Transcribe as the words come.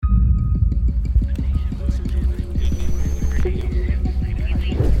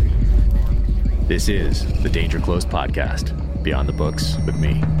This is the Danger Close podcast, Beyond the Books with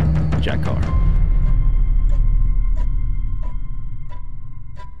me, Jack Carr.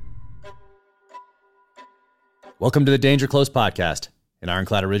 Welcome to the Danger Close podcast, an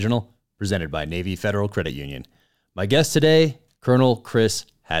Ironclad original presented by Navy Federal Credit Union. My guest today, Colonel Chris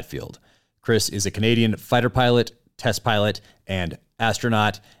Hadfield. Chris is a Canadian fighter pilot, test pilot, and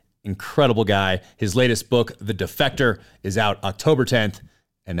astronaut. Incredible guy. His latest book, The Defector, is out October 10th.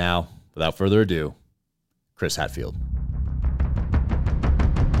 And now, without further ado, Chris Hadfield.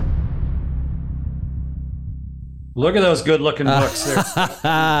 Look at those good-looking books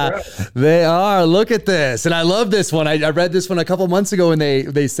there. They are. Look at this. And I love this one. I read this one a couple months ago when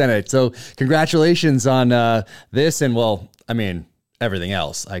they sent it. So congratulations on this and, well, I mean, everything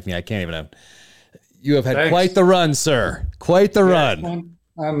else. I mean, I can't even... You have had Thanks. Quite the run, sir. Quite the run.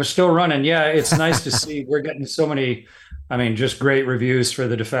 I'm still running. Yeah, it's nice to see we're getting so many, I mean, just great reviews for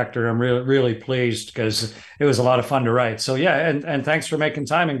The Defector. I'm really, really pleased because it was a lot of fun to write. So yeah, and thanks for making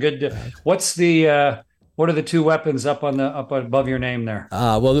time and good. What are the two weapons up above your name there?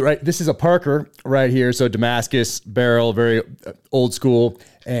 Well, right. This is a Parker right here. So Damascus barrel, very old school.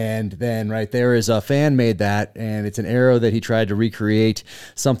 And then right there is a fan made that, and it's an arrow that he tried to recreate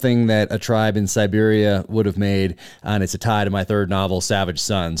something that a tribe in Siberia would have made. And it's a tie to my third novel, Savage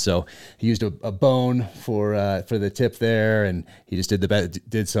Son. So he used a bone for the tip there, and he just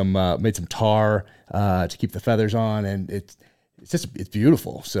made some tar to keep the feathers on, and it's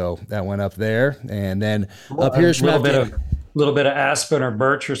beautiful. So that went up there, and then up here, a little bit of aspen or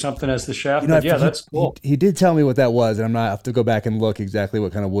birch or something as the shaft. But yeah, that's cool. He did tell me what that was, and I have to go back and look exactly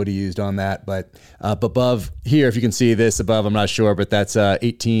what kind of wood he used on that. But above here, if you can see this above, I'm not sure, but that's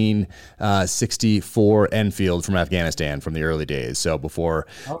 1864 Enfield from Afghanistan from the early days. So before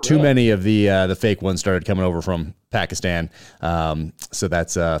too many of the fake ones started coming over from Pakistan. So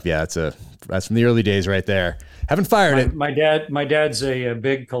that's from the early days right there. Haven't fired it. My dad's a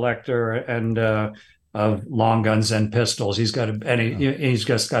big collector and of long guns and pistols. He's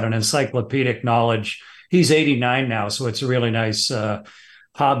just got an encyclopedic knowledge. He's 89 now, so it's a really nice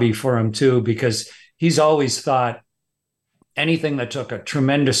hobby for him too, because he's always thought anything that took a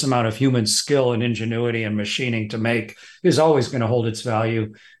tremendous amount of human skill and ingenuity and machining to make is always going to hold its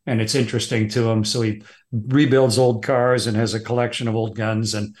value, and it's interesting to him. So he rebuilds old cars and has a collection of old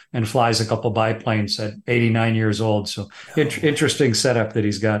guns and flies a couple biplanes at 89 years old. So interesting setup that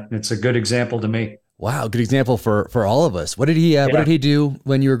he's got. It's a good example to me. Wow, good example for all of us. What did he do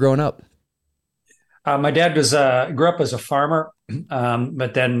when you were growing up? My dad grew up as a farmer,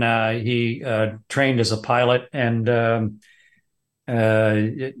 but then he trained as a pilot. And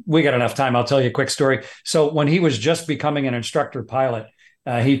we got enough time. I'll tell you a quick story. So when he was just becoming an instructor pilot,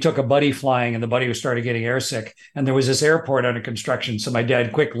 he took a buddy flying, and the buddy started getting airsick. And there was this airport under construction. So my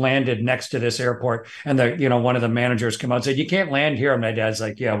dad quick landed next to this airport. And one of the managers came out and said, "You can't land here." And my dad's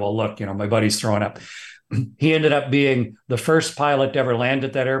like, "Yeah, well, look, my buddy's throwing up." He ended up being the first pilot to ever land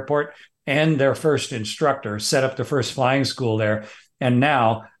at that airport and their first instructor, set up the first flying school there. And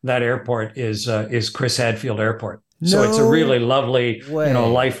now that airport is Chris Hadfield Airport. So it's a really lovely,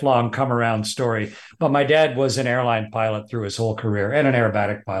 lifelong come around story. But my dad was an airline pilot through his whole career and an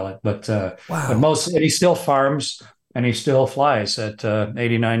aerobatic pilot. But he still farms and he still flies at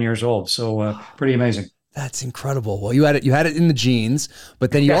 89 years old. So pretty amazing. That's incredible. Well, you had it in the genes, but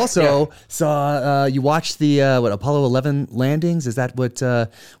then you also saw you watched the Apollo 11 landings. Is that what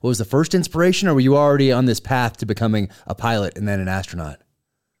was the first inspiration, or were you already on this path to becoming a pilot and then an astronaut?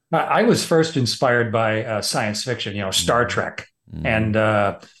 I was first inspired by science fiction, Star Trek and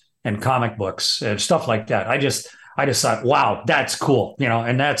comic books and stuff like that. I just thought, wow, that's cool,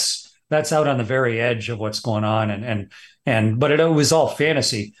 and that's out on the very edge of what's going on, but it was all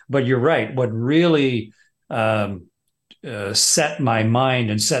fantasy. But you're right. What really set my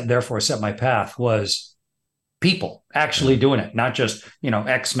mind and set my path was people actually doing it, not just,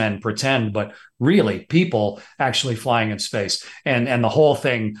 X-Men pretend, but really people actually flying in space. And the whole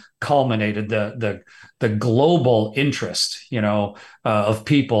thing culminated the global interest, of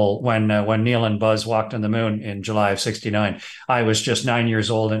people when Neil and Buzz walked on the moon in July of '69. I was just 9 years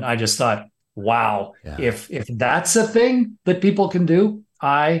old, and I just thought, wow, if that's a thing that people can do,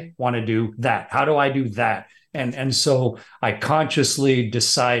 I want to do that. How do I do that? And so I consciously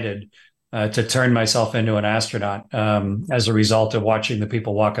decided to turn myself into an astronaut as a result of watching the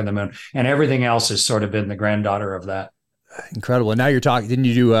people walk on the moon. And everything else has sort of been the granddaughter of that. Incredible. And now you're talking, didn't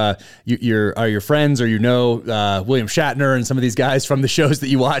you do, are your friends or William Shatner and some of these guys from the shows that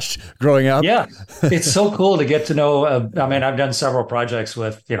you watched growing up? Yeah, it's so cool to get to know. I mean, I've done several projects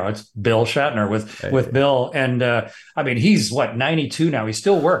with, it's Bill Shatner with Bill. And I mean, he's 92 now. He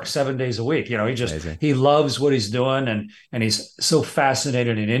still works 7 days a week. He loves what he's doing, and he's so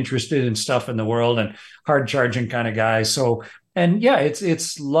fascinated and interested in stuff in the world, and hard charging kind of guy. So, and yeah,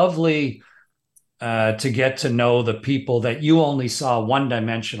 it's lovely to get to know the people that you only saw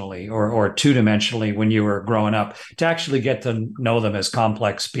one-dimensionally or two-dimensionally when you were growing up, to actually get to know them as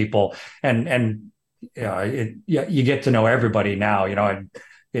complex people. And you get to know everybody now.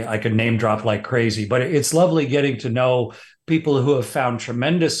 I could name drop like crazy, but it's lovely getting to know people who have found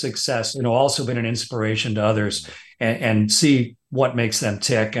tremendous success, also been an inspiration to others, and see what makes them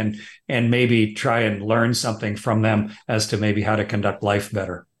tick, and maybe try and learn something from them as to maybe how to conduct life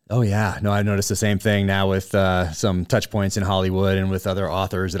better. Oh, yeah. No, I've noticed the same thing now with some touch points in Hollywood and with other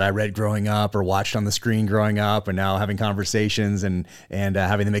authors that I read growing up or watched on the screen growing up, and now having conversations and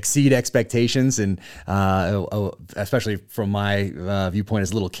having them exceed expectations. And especially from my viewpoint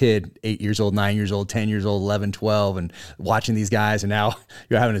as a little kid, 8 years old, 9 years old, 10 years old, 11, 12, and watching these guys. And now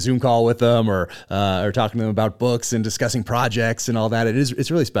you're having a Zoom call with them or talking to them about books and discussing projects and all that.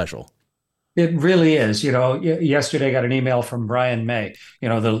 It's really special. It really is. Yesterday I got an email from Brian May,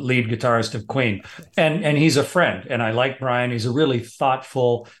 the lead guitarist of Queen, and he's a friend. And I like Brian. He's a really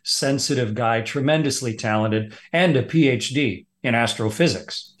thoughtful, sensitive guy, tremendously talented, and a PhD in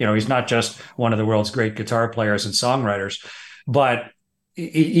astrophysics. He's not just one of the world's great guitar players and songwriters, but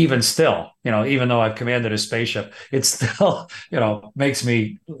even still, even though I've commanded a spaceship, it still, makes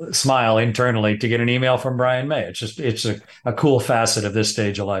me smile internally to get an email from Brian May. It's a cool facet of this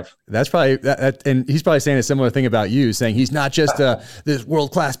stage of life. That's probably that, and he's probably saying a similar thing about you, saying he's not just this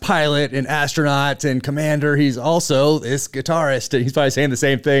world-class pilot and astronaut and commander. He's also this guitarist. And he's probably saying the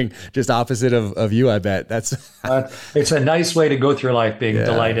same thing, just opposite of you. I bet that's. It's a nice way to go through life, being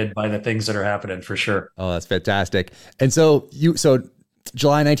delighted by the things that are happening, for sure. Oh, that's fantastic. And so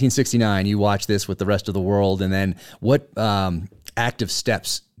July 1969, you watch this with the rest of the world, and then what active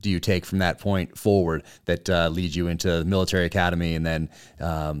steps do you take from that point forward that lead you into the military academy and then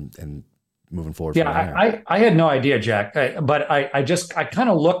and moving forward? Yeah, I had no idea, Jack, but I kind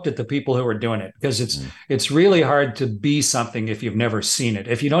of looked at the people who were doing it, because it's really hard to be something if you've never seen it.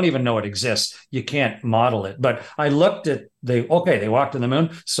 If you don't even know it exists, you can't model it. But I looked at they walked on the moon,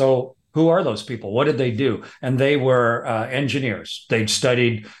 so who are those people? What did they do? And they were engineers. They'd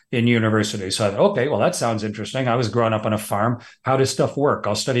studied in university. So I thought, okay, well, that sounds interesting. I was growing up on a farm. How does stuff work?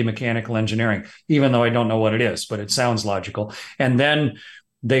 I'll study mechanical engineering, even though I don't know what it is, but it sounds logical. And then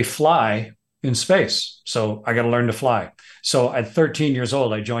they fly in space. So I got to learn to fly. So at 13 years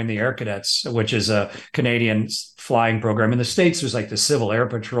old, I joined the Air Cadets, which is a Canadian flying program. In the States, there's like the Civil Air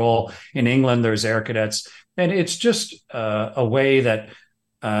Patrol. In England, there's Air Cadets. And it's just a way that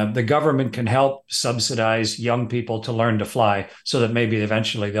the government can help subsidize young people to learn to fly, so that maybe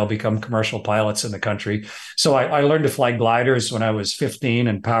eventually they'll become commercial pilots in the country. So I learned to fly gliders when I was 15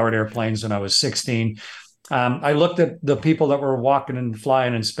 and powered airplanes when I was 16. I looked at the people that were walking and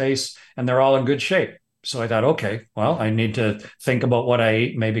flying in space, and they're all in good shape. So I thought, okay, well, I need to think about what I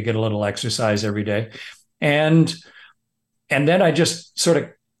eat, maybe get a little exercise every day. And then I just sort of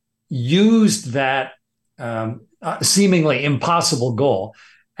used that seemingly impossible goal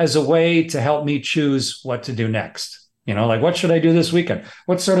as a way to help me choose what to do next. Like, what should I do this weekend?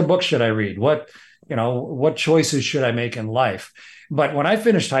 What sort of book should I read? What choices should I make in life? But when I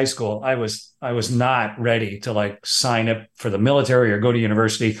finished high school, I was not ready to sign up for the military or go to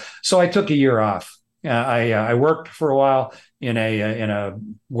university. So I took a year off. I worked for a while in a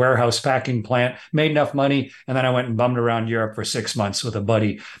warehouse packing plant, made enough money, and then I went and bummed around Europe for 6 months with a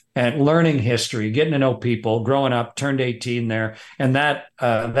buddy, and learning history, getting to know people, growing up, turned 18 there, and that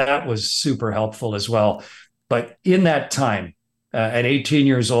was super helpful as well. But in that time, at 18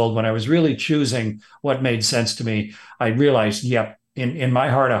 years old, when I was really choosing what made sense to me, I realized, in my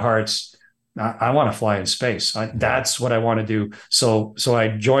heart of hearts, I want to fly in space. That's what I want to do. So I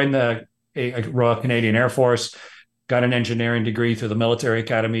joined the Royal Canadian Air Force, got an engineering degree through the military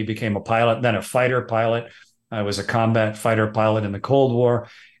academy, became a pilot, then a fighter pilot. I was a combat fighter pilot in the Cold War.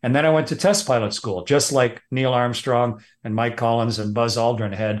 And then I went to test pilot school, just like Neil Armstrong and Mike Collins and Buzz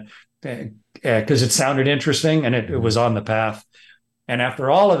Aldrin had, because it sounded interesting and it was on the path. And after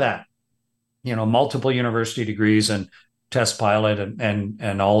all of that, multiple university degrees and test pilot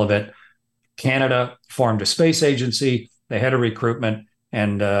and all of it, Canada formed a space agency. They had a recruitment.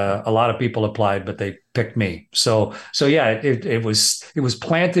 and a lot of people applied, but they picked me. So yeah, it was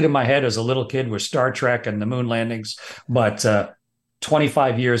planted in my head as a little kid with Star Trek and the moon landings, but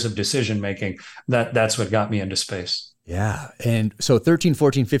 25 years of decision making, that's what got me into space. Yeah. And so 13,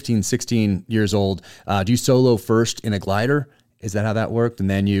 14, 15, 16 years old, do you solo first in a glider? Is that how that worked? And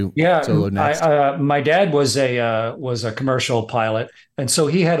then you Yeah, soloed next? my dad was a commercial pilot, and so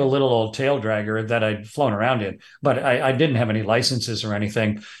he had a little old tail dragger that I'd flown around in, but I didn't have any licenses or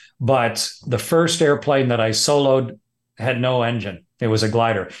anything. But the first airplane that I soloed had no engine. It was a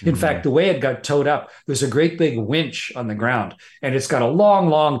glider. In fact, the way it got towed up, there's a great big winch on the ground, and it's got a long,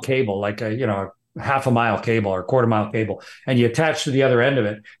 long cable, like half a mile cable or a quarter mile cable, and you attach to the other end of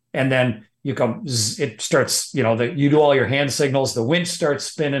it, and then it starts, you do all your hand signals, the winch starts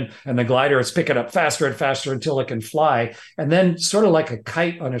spinning, and the glider is picking up faster and faster until it can fly. And then, sort of like a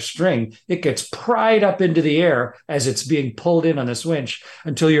kite on a string, it gets pried up into the air as it's being pulled in on this winch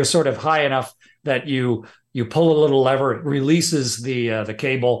until you're sort of high enough that you pull a little lever, it releases the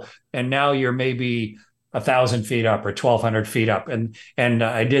cable, and now you're maybe 1,000 feet up or 1,200 feet up. And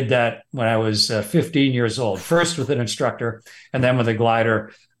I did that when I was 15 years old, first with an instructor and then with a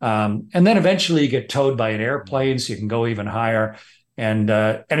glider. And then eventually you get towed by an airplane, so you can go even higher. And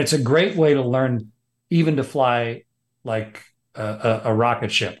it's a great way to learn even to fly like a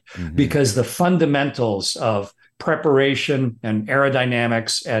rocket ship, because the fundamentals of preparation and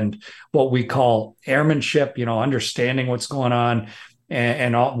aerodynamics and what we call airmanship, understanding what's going on,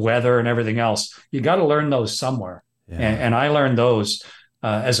 and all weather and everything else, you got to learn those somewhere. Yeah. And I learned those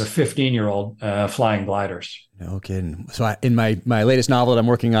as a 15-year-old flying gliders. No kidding. So in my latest novel that I'm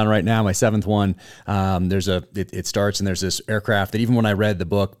working on right now, my seventh one, it starts and there's this aircraft that even when I read the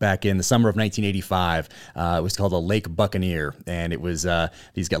book back in the summer of 1985, it was called a Lake Buccaneer, and it was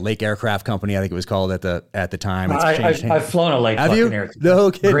these got Lake Aircraft Company, I think it was called at the time. I've flown a Lake Buccaneer. No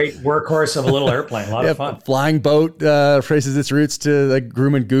kidding. Great workhorse of a little airplane, a lot of fun. Flying boat traces its roots to like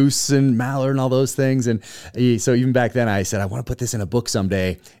Groom and Goose and Mallard and all those things. And so even back then, I said I want to put this in a book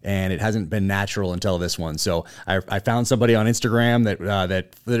someday, and it hasn't been natural until this one. So I found somebody on Instagram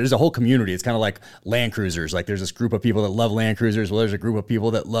that there's a whole community. It's kind of like Land Cruisers. Like there's this group of people that love Land Cruisers. Well, there's a group of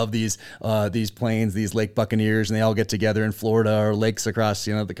people that love these planes, these Lake Buccaneers, and they all get together in Florida or lakes across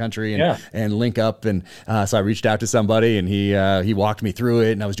the country and link up. And so I reached out to somebody, and he walked me through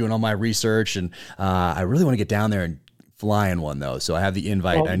it, and I was doing all my research, and I really want to get down there and fly in one though. So I have the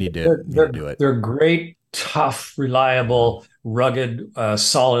invite. Well, I need to do it. They're great, tough, reliable, rugged,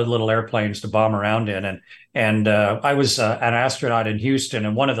 solid little airplanes to bomb around in. And I was an astronaut in Houston,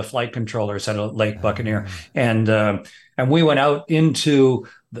 and one of the flight controllers had a Lake Buccaneer, and we went out into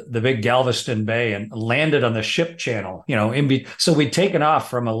the big Galveston Bay and landed on the ship channel. So we'd taken off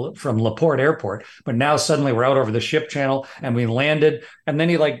from LaPorte Airport, but now suddenly we're out over the ship channel, and we landed, and then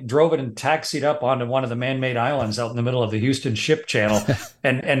he drove it and taxied up onto one of the man-made islands out in the middle of the Houston ship channel,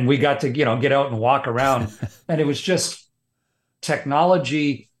 and we got to get out and walk around, and it was just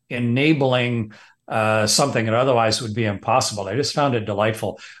technology enabling something that otherwise would be impossible. I just found it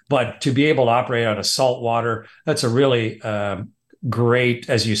delightful. But to be able to operate on a salt water, that's a really great,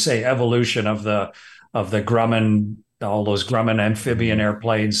 as you say, evolution of the Grumman, all those Grumman amphibian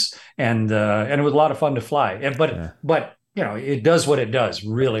airplanes, and it was a lot of fun to fly. But it does what it does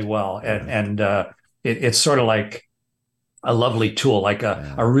really well, and it's sort of like a lovely tool, like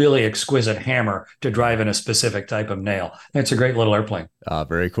a really exquisite hammer to drive in a specific type of nail. It's a great little airplane.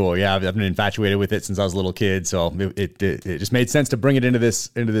 Very cool. Yeah, I've been infatuated with it since I was a little kid, so it just made sense to bring it into this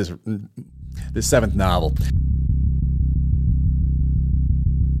seventh novel.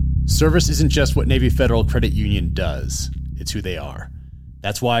 Service isn't just what Navy Federal Credit Union does, it's who they are.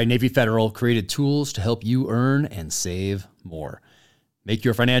 That's why Navy Federal created tools to help you earn and save more. Make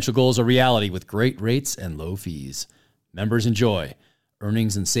your financial goals a reality with great rates and low fees. Members enjoy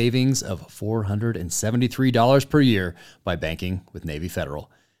earnings and savings of $473 per year by banking with Navy Federal.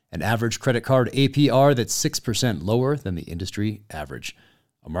 An average credit card APR that's 6% lower than the industry average.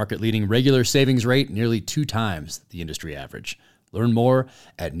 A market-leading regular savings rate nearly 2 times the industry average. Learn more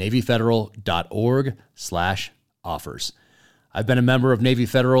at NavyFederal.org/offers. I've been a member of Navy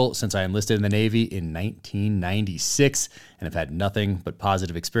Federal since I enlisted in the Navy in 1996 and have had nothing but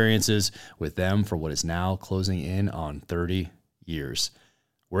positive experiences with them for what is now closing in on 30 years.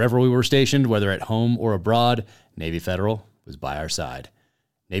 Wherever we were stationed, whether at home or abroad, Navy Federal was by our side.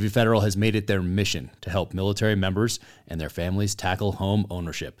 Navy Federal has made it their mission to help military members and their families tackle home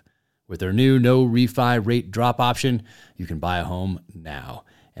ownership. With their new no refi rate drop option, you can buy a home now.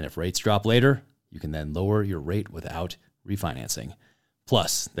 And if rates drop later, you can then lower your rate without refinancing.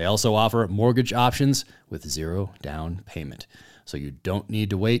 Plus, they also offer mortgage options with 0 down payment. so you don't need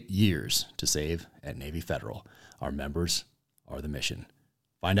to wait years to save at Navy Federal. Our members are the mission.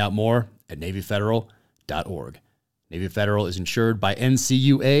 Find out more at NavyFederal.org. Navy Federal is insured by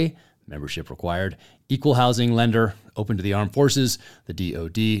NCUA, membership required, equal housing lender, open to the armed forces, the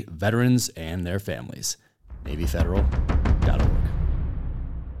DoD, veterans, and their families. NavyFederal.org.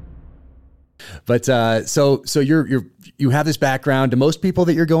 But so you have this background. To most people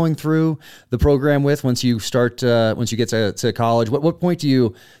that you're going through the program with, once you get to college, what point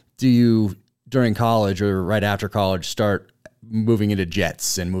do you during college or right after college start moving into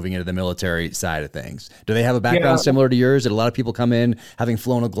jets and moving into the military side of things? Do they have a background similar to yours? Did a lot of people come in having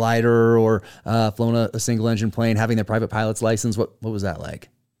flown a glider or flown a single engine plane, having their private pilot's license? What was that like?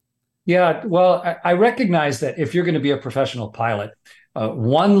 Yeah, well, I recognize that if you're going to be a professional pilot,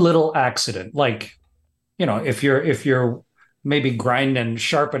 one little accident, like, if you're maybe grinding and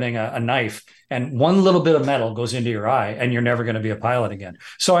sharpening a knife and one little bit of metal goes into your eye and you're never going to be a pilot again.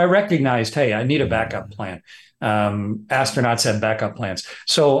 So I recognized, hey, I need a backup plan. Astronauts have backup plans.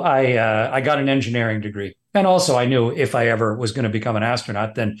 So I got an engineering degree. And also I knew if I ever was going to become an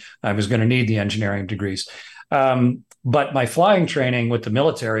astronaut, then I was going to need the engineering degrees. But my flying training with the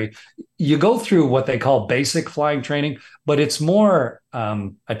military, you go through what they call basic flying training, but it's more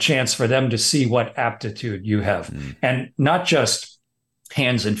a chance for them to see what aptitude you have. And not just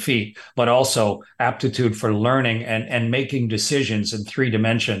hands and feet, but also aptitude for learning and making decisions in 3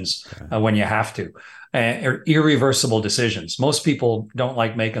 dimensions when you have to. Irreversible decisions. Most people don't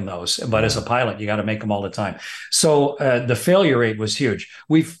like making those, but as a pilot, you got to make them all the time. So the failure rate was huge.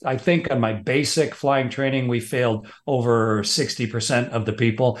 I think on my basic flying training, we failed over 60% of the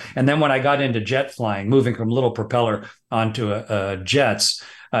people. And then when I got into jet flying, moving from little propeller onto jets,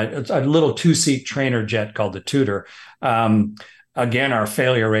 a little 2-seat trainer jet called the Tudor, again, our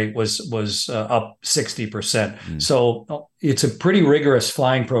failure rate was up 60%. So it's a pretty rigorous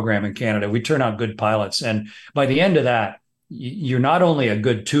flying program in Canada. We turn out good pilots. And by the end of that, you're not only a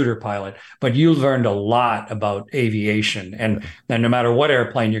good Tudor pilot, but you learned a lot about aviation. And no matter what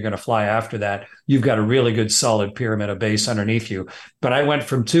airplane you're going to fly after that, you've got a really good solid pyramid of base underneath you. But I went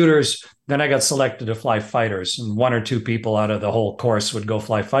from Tudors, then I got selected to fly fighters. And 1 or 2 people out of the whole course would go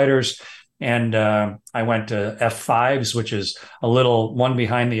fly fighters. And I went to F5s, which is a little one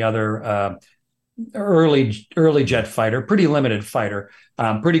behind the other, early jet fighter, pretty limited fighter,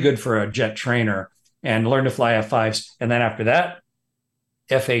 pretty good for a jet trainer, and learned to fly F5s. And then after that,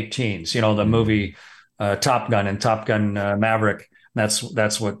 F-18s, the movie Top Gun and Top Gun Maverick. That's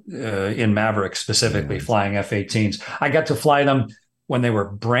what in Maverick specifically, flying F-18s. I got to fly them when they were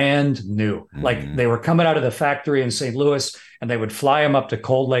brand new. Like they were coming out of the factory in St. Louis, and they would fly them up to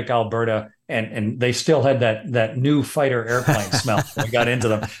Cold Lake, Alberta, and they still had that new fighter airplane smell when we got into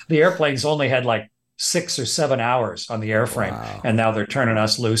them. The airplanes only had like 6 or 7 hours on the airframe, and now they're turning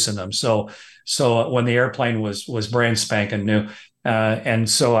us loose in them. So when the airplane was brand spanking new, and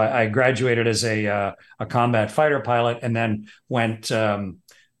so I graduated as a combat fighter pilot, and then went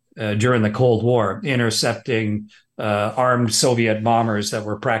during the Cold War intercepting armed Soviet bombers that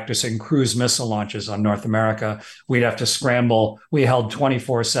were practicing cruise missile launches on North America. We'd have to scramble. We held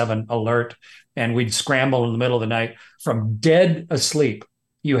 24/7 alert, and we'd scramble in the middle of the night from dead asleep.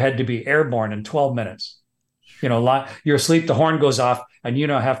 You had to be airborne in 12 minutes. You're asleep, the horn goes off, and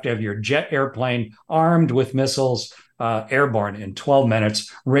have to have your jet airplane armed with missiles, airborne in 12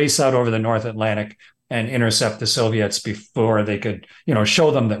 minutes, race out over the North Atlantic and intercept the Soviets before they could,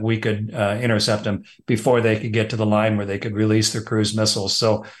 show them that we could intercept them before they could get to the line where they could release their cruise missiles.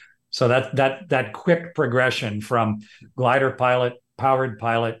 So that quick progression from glider pilot, powered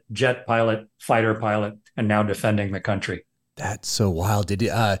pilot, jet pilot, fighter pilot, and now defending the country. That's so wild.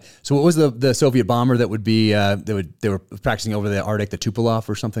 So what was the Soviet bomber that would be they were practicing over the Arctic, the Tupolev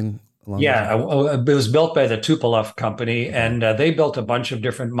or something? It was built by the Tupolev company, and they built a bunch of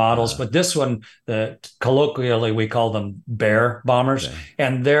different models. But this one, colloquially we call them bear bombers,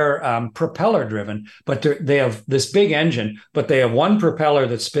 and they're propeller driven. But they have this big engine, but they have one propeller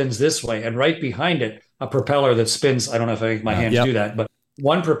that spins this way, and right behind it, a propeller that spins. I don't know if I make my hands do that, but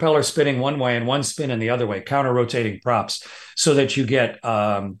one propeller spinning one way and one spin in the other way, counter rotating props, so that you get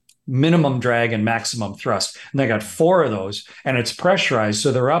minimum drag and maximum thrust. And they got 4 of those, and it's pressurized.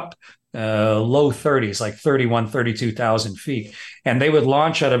 So they're up low 30s, like 31, 32,000 feet. And they would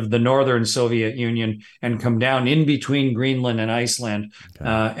launch out of the northern Soviet Union and come down in between Greenland and Iceland,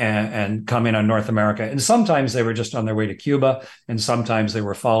 and come in on North America. And sometimes they were just on their way to Cuba, and sometimes they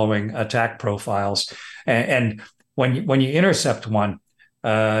were following attack profiles. And when you intercept one,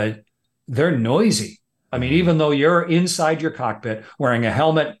 they're noisy. I mean, even though you're inside your cockpit wearing a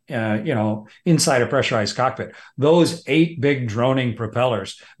helmet, inside a pressurized cockpit, those 8 big droning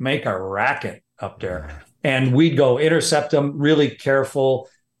propellers make a racket up there. And we'd go intercept them, really careful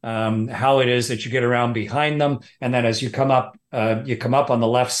how it is that you get around behind them. And then as you come up on the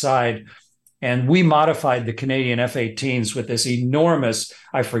left side. And we modified the Canadian F-18s with this enormous,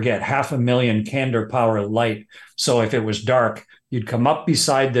 I forget, 500,000 candor power light. So if it was dark, you'd come up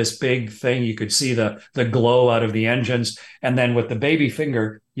beside this big thing. You could see the glow out of the engines. And then with the baby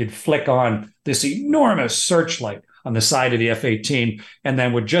finger, you'd flick on this enormous searchlight on the side of the F-18. And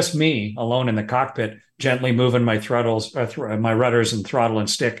then with just me alone in the cockpit, gently moving my throttles, my rudders and throttle and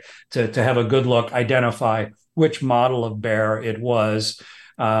stick to have a good look, identify which model of bear it was.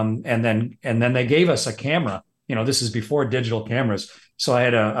 And then they gave us a camera. This is before digital cameras. So I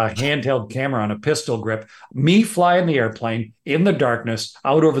had a handheld camera on a pistol grip, me flying the airplane in the darkness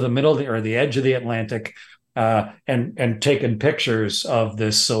out over the middle or the edge of the Atlantic, and taking pictures of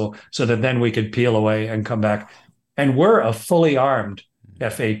this so that then we could peel away and come back. And we're a fully armed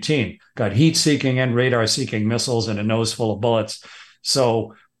F-18, got heat-seeking and radar-seeking missiles and a nose full of bullets.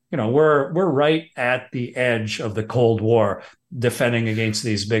 So, we're right at the edge of the Cold War, defending against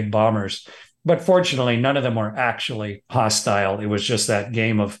these big bombers. But fortunately, none of them were actually hostile. It was just that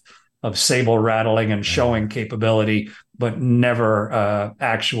game of sable rattling and showing capability, but never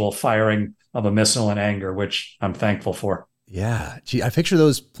actual firing of a missile in anger, which I'm thankful for. Yeah. Gee, I picture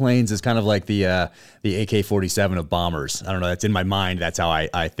those planes as kind of like the AK-47 of bombers. I don't know. That's in my mind. That's how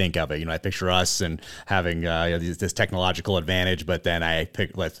I think of it. I picture us and having this technological advantage, but then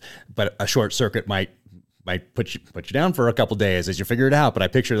but a short circuit might put you down for a couple days as you figure it out. But I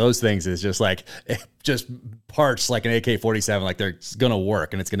picture those things as just parts like an AK-47, like they're going to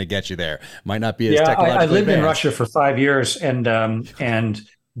work and it's going to get you there. Might not be as technologically I lived advanced. in Russia for 5 years, and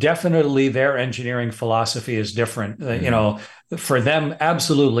definitely their engineering philosophy is different. For them,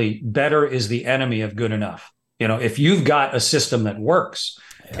 absolutely better is the enemy of good enough. If you've got a system that works,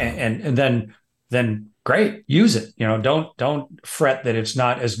 and then great, use it. Don't fret that it's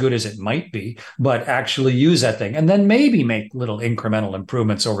not as good as it might be, but actually use that thing, and then maybe make little incremental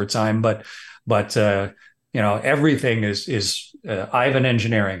improvements over time. But everything is Ivan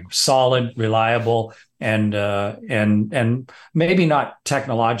engineering, solid, reliable, and maybe not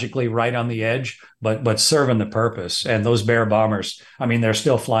technologically right on the edge, but serving the purpose. And those Bear bombers, I mean, they're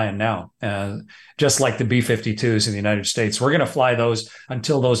still flying now, just like the B-52s in the United States. We're going to fly those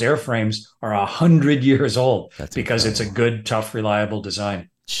until those airframes are 100 years old. That's because incredible. It's a good, tough, reliable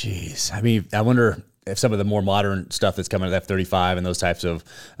design. Jeez. I mean, I wonder if some of the more modern stuff that's coming to F-35 and those types of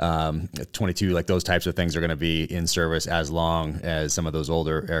 22, like those types of things are going to be in service as long as some of those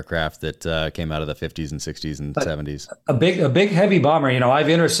older aircraft that came out of the 50s and 60s and 70s. A big heavy bomber. I've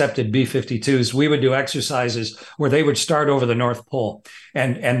intercepted B-52s. We would do exercises where they would start over the North Pole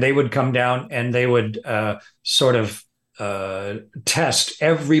and they would come down and they would test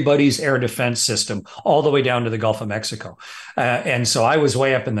everybody's air defense system all the way down to the Gulf of Mexico. And so I was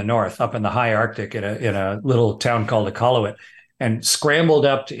way up in the north, up in the high Arctic in a little town called Iqaluit, and scrambled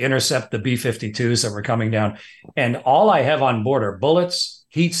up to intercept the B-52s that were coming down. And all I have on board are bullets,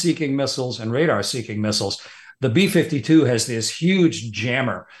 heat-seeking missiles, and radar-seeking missiles. The B-52 has this huge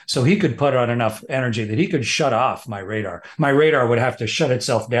jammer, so he could put on enough energy that he could shut off my radar. My radar would have to shut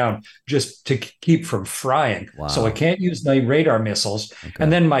itself down just to keep from frying. Wow. So I can't use my radar missiles. Okay.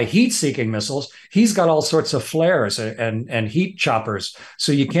 And then my heat-seeking missiles, he's got all sorts of flares and heat choppers,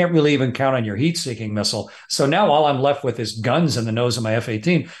 so you can't really even count on your heat-seeking missile. So now all I'm left with is guns in the nose of my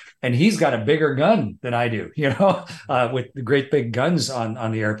F-18. And he's got a bigger gun than I do, with the great big guns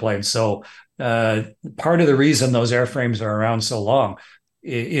on the airplane. So part of the reason those airframes are around so long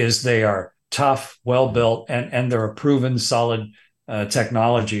is they are tough, well-built, and they're a proven, solid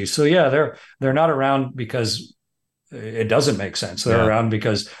technology. So yeah, they're not around because it doesn't make sense. They're around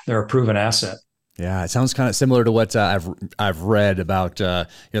because they're a proven asset. Yeah, it sounds kind of similar to what I've read about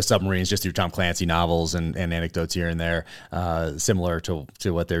submarines just through Tom Clancy novels and anecdotes here and there. Similar to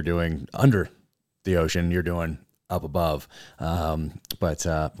what they're doing under the ocean, you're doing up above. But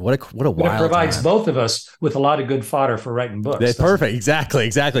what a wild. It provides time. Both of us with a lot of good fodder for writing books. That's perfect. Exactly.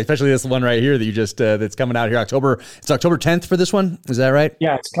 Especially this one right here that you just that's coming out here October. It's October 10th for this one. Is that right?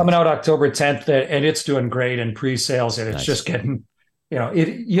 Yeah, it's coming out October 10th, and it's doing great in pre-sales, and it's just getting.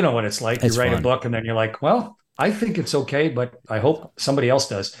 You know what it's like. You write a book and then you're like, well, I think it's okay, but I hope somebody else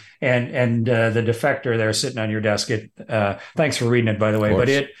does. And the Defector there sitting on your desk. Thanks for reading it, by the way. But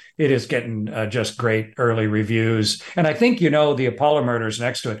it is getting just great early reviews. And I think the Apollo Murders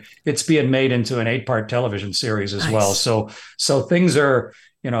next to it. It's being made into an 8-part television series as well. So things are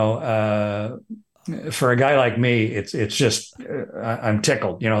for a guy like me, it's just I'm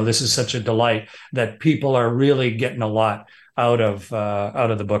tickled. This is such a delight that people are really getting a lot out of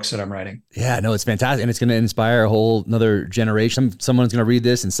the books that I'm writing. Yeah, no, it's fantastic. And it's going to inspire a whole another generation. Someone's going to read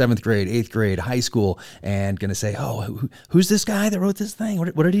this in seventh grade, eighth grade, high school, and going to say, oh, who's this guy that wrote this thing?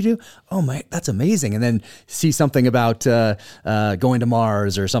 What did he do? Oh, my, that's amazing. And then see something about going to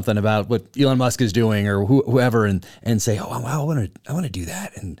Mars or something about what Elon Musk is doing or whoever and say, oh, wow, I want to do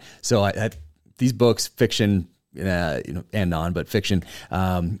that. And so these books, fiction, and non, but fiction,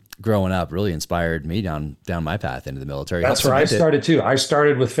 growing up really inspired me down my path into the military. That's where I started too. I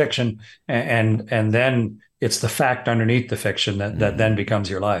started with fiction, and then it's the fact underneath the fiction that then becomes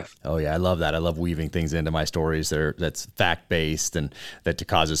your life. Oh yeah, I love that. I love weaving things into my stories that's fact based and that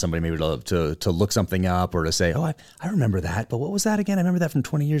causes somebody maybe to look something up or to say, oh, I remember that, but what was that again? I remember that from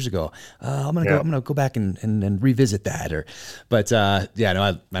 20 years ago. I'm gonna go back and revisit that.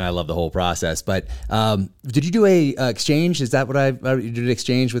 I love the whole process. But did you do a exchange? Is that what you did? An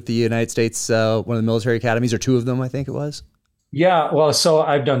exchange with the United States, one of the military academies, or two of them, I think it was. Yeah, well, so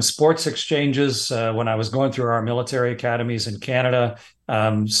I've done sports exchanges when I was going through our military academies in Canada.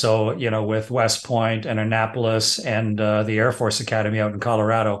 With West Point and Annapolis and the Air Force Academy out in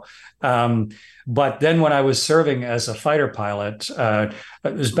Colorado. But then when I was serving as a fighter pilot, it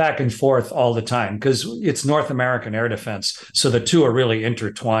was back and forth all the time because it's North American air defense. So the two are really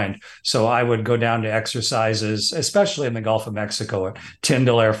intertwined. So I would go down to exercises, especially in the Gulf of Mexico at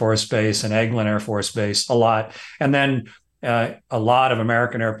Tyndall Air Force Base and Eglin Air Force Base a lot. And then a lot of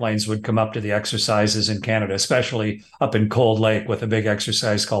American airplanes would come up to the exercises in Canada, especially up in Cold Lake with a big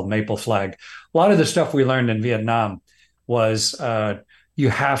exercise called Maple Flag. A lot of the stuff we learned in Vietnam was you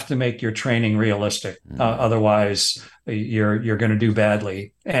have to make your training realistic. Otherwise, you're going to do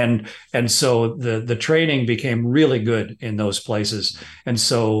badly. And so the training became really good in those places. And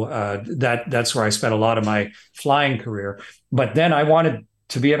so that's where I spent a lot of my flying career. But then I wanted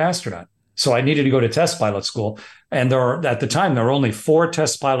to be an astronaut. So I needed to go to test pilot school. And at the time, there were only 4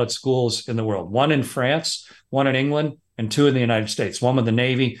 test pilot schools in the world, one in France, one in England, and 2 in the United States, one with the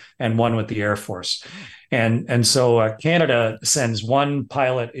Navy and one with the Air Force. And so Canada sends 1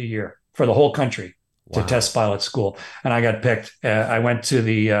 pilot a year for the whole country to test pilot school. And I got picked. I went to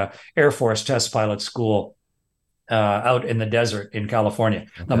the Air Force test pilot school out in the desert in California,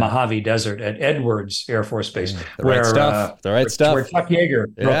 the Mojave Desert at Edwards Air Force Base, the right stuff. Where Chuck Yeager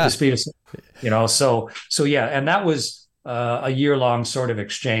broke the speed of, so yeah, and that was a year-long sort of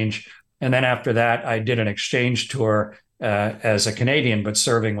exchange. And then after that, I did an exchange tour as a Canadian, but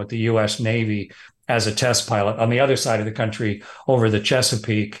serving with the U.S. Navy as a test pilot on the other side of the country over the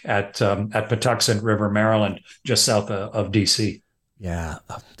Chesapeake at Patuxent River, Maryland, just south of D.C. Yeah,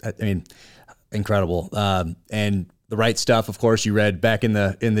 I mean, incredible. And The Right Stuff, of course, you read back in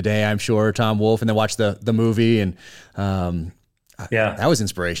the day, I'm sure, Tom Wolfe, and then watched the movie. And that was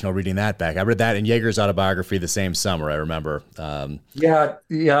inspirational reading that back. I read that in Yeager's autobiography the same summer, I remember.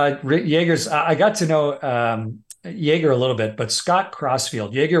 Yeager's, I got to know Yeager a little bit, but Scott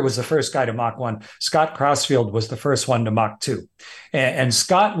Crossfield, Yeager was the first guy to Mach 1. Scott Crossfield was the first one to Mach 2. And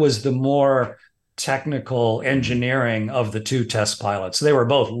Scott was the more technical engineering of the 2 test pilots. They were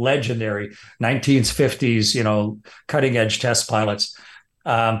both legendary 1950s, cutting edge test pilots.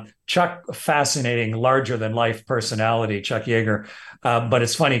 Chuck, fascinating, larger than life personality, Chuck Yeager. But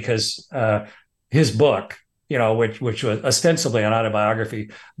it's funny because his book, which was ostensibly an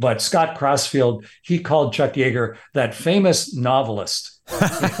autobiography, but Scott Crossfield, he called Chuck Yeager that famous novelist.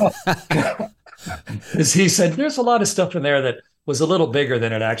 As he said, there's a lot of stuff in there that was a little bigger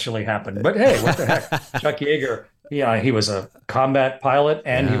than it actually happened. But hey, what the heck? Chuck Yeager, he was a combat pilot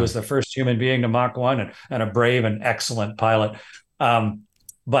and he was the first human being to Mach 1 and a brave and excellent pilot.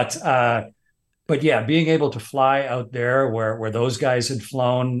 But yeah, being able to fly out there where those guys had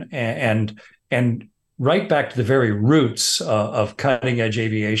flown and right back to the very roots of cutting edge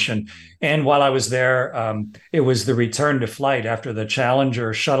aviation. And while I was there, it was the return to flight after the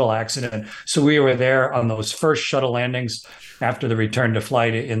Challenger shuttle accident. So we were there on those first shuttle landings after the return to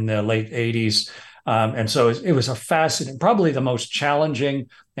flight in the late 80s. And so it was a fascinating, probably the most challenging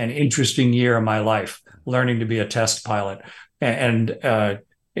and interesting year of my life, learning to be a test pilot. And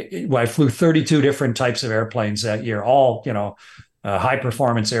I flew 32 different types of airplanes that year, all, high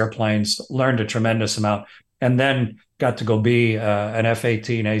performance airplanes, learned a tremendous amount, and then got to go be an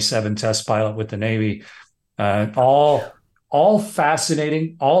F-18 A-7 test pilot with the Navy. All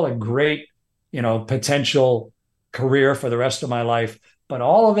fascinating, all a great, potential career for the rest of my life. But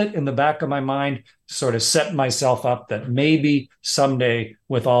all of it in the back of my mind, sort of set myself up that maybe someday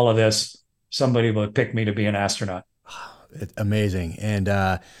with all of this, somebody would pick me to be an astronaut. Amazing. And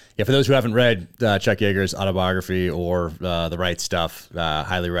yeah, for those who haven't read Chuck Yeager's autobiography or The Right Stuff,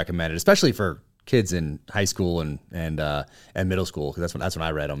 highly recommend it, especially for kids in high school and middle school, because that's when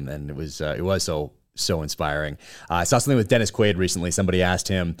I read them, and it was so inspiring. I saw something with Dennis Quaid recently. Somebody asked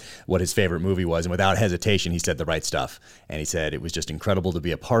him what his favorite movie was, and without hesitation, he said The Right Stuff. And he said it was just incredible to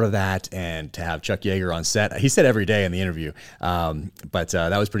be a part of that and to have Chuck Yeager on set. He said every day in the interview, but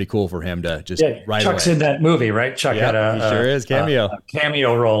that was pretty cool for him to just right Chuck's away. in that movie, right? Chuck had he sure is cameo. A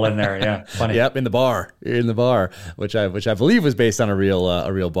cameo role in there. Yeah, funny. Yep, in the bar, which I believe was based on a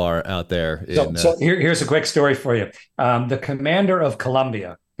real bar out there. So here's a quick story for you. The commander of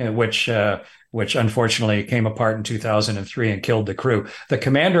Columbia, which unfortunately came apart in 2003 and killed the crew. The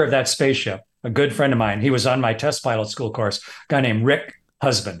commander of that spaceship, a good friend of mine, he was on my test pilot school course, a guy named Rick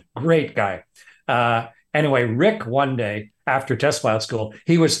Husband, great guy. Anyway, Rick, one day after test pilot school,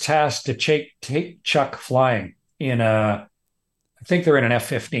 he was tasked to take Chuck flying I think they're in an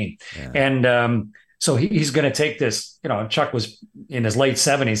F-15. Yeah. And so he's going to take this, Chuck was in his late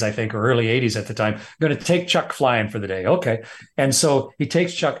 70s, I think, or early 80s at the time, going to take Chuck flying for the day. Okay. And so he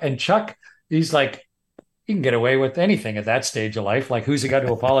takes Chuck, and Chuck, he's like, he can get away with anything at that stage of life. Like, who's he got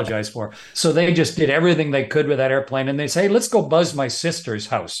to apologize for? So they just did everything they could with that airplane. And they say, hey, let's go buzz my sister's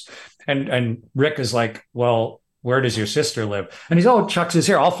house. And Rick is like, well, where does your sister live? And he's, Chuck's is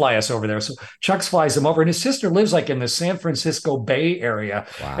here. I'll fly us over there. So Chuck flies him over, and his sister lives like in the San Francisco Bay Area.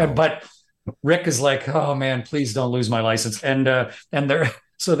 Wow. But Rick is like, oh man, please don't lose my license. And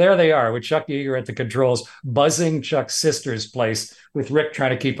so there they are with Chuck Yeager at the controls, buzzing Chuck's sister's place with Rick trying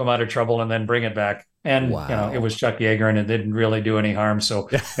to keep him out of trouble and then bring it back. And, it was Chuck Yeager, and it didn't really do any harm. So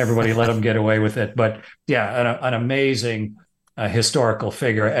everybody let him get away with it. But yeah, an amazing historical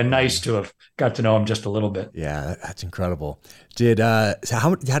figure, and nice to have got to know him just a little bit. Yeah, that's incredible.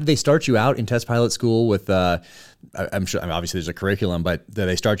 How did they start you out in test pilot school with, I'm sure, obviously there's a curriculum, but do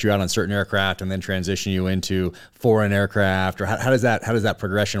they start you out on certain aircraft and then transition you into foreign aircraft, or how does that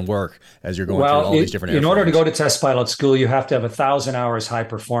progression work as you're going through all these different airframes? In order to go to test pilot school, you have to have 1,000 hours high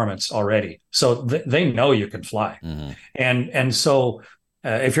performance already. So they know you can fly. Mm-hmm. And so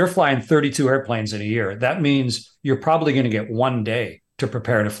if you're flying 32 airplanes in a year, that means you're probably going to get 1 day to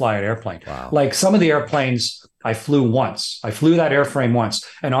prepare to fly an airplane. Wow. Like some of the airplanes I flew once. I flew that airframe once.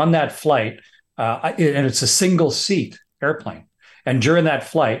 And on that flight, and it's a single seat airplane. And during that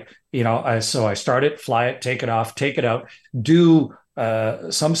flight, so I start it, fly it, take it off, take it out, do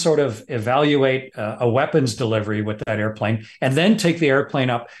some sort of evaluate a weapons delivery with that airplane, and then take the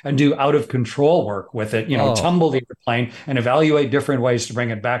airplane up and do out of control work with it, tumble the airplane and evaluate different ways to bring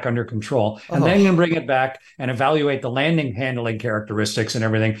it back under control, and then bring it back and evaluate the landing handling characteristics and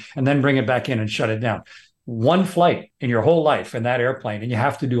everything, and then bring it back in and shut it down. One flight in your whole life in that airplane, and you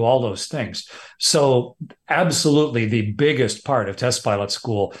have to do all those things. So absolutely the biggest part of test pilot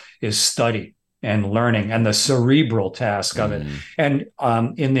school is study and learning and the cerebral task of it. And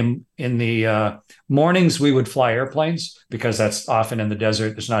in the mornings, we would fly airplanes because that's often in the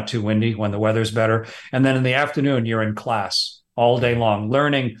desert. It's not too windy when the weather's better. And then in the afternoon, you're in class all day long,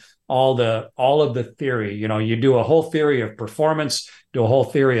 learning all of the theory. You do a whole theory of performance, do a whole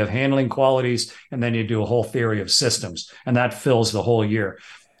theory of handling qualities, and then you do a whole theory of systems, and that fills the whole year.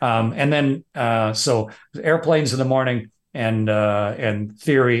 And then so airplanes in the morning, and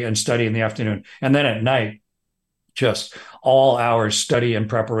theory and study in the afternoon. And then at night, just all hours study and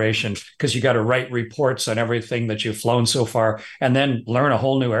preparation, because you got to write reports on everything that you've flown so far, and then learn a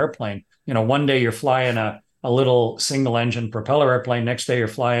whole new airplane. One day you're flying a little single engine propeller airplane. Next day you're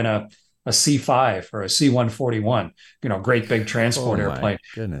flying a C-5 or a C-141, great big transport airplane.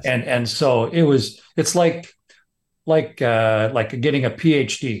 Goodness. And so it's like getting a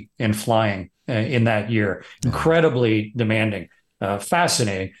PhD in flying in that year. Incredibly demanding,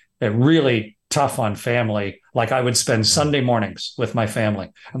 fascinating, really tough on family. Like I would spend Sunday mornings with my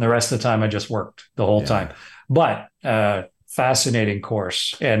family, and the rest of the time I just worked the whole time. But fascinating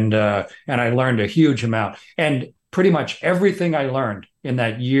course, and I learned a huge amount. And pretty much everything I learned in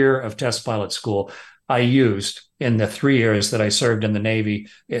that year of test pilot school, I used in the 3 years that I served in the Navy,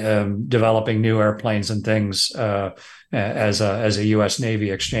 developing new airplanes and things as a U.S.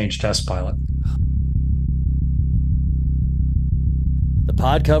 Navy exchange test pilot. The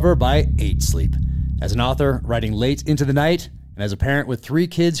pod cover by 8 Sleep. As an author writing late into the night, and as a parent with 3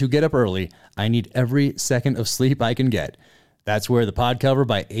 kids who get up early, I need every second of sleep I can get. That's where the pod cover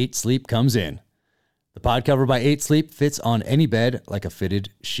by 8 Sleep comes in. The pod cover by 8 Sleep fits on any bed like a fitted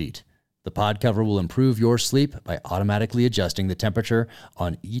sheet. The pod cover will improve your sleep by automatically adjusting the temperature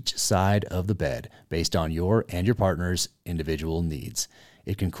on each side of the bed based on your and your partner's individual needs.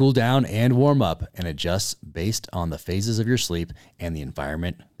 It can cool down and warm up and adjusts based on the phases of your sleep and the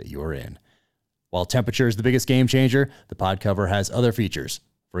environment that you're in. While temperature is the biggest game changer, the pod cover has other features.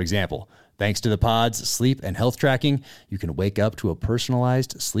 For example, thanks to the pod's sleep and health tracking, you can wake up to a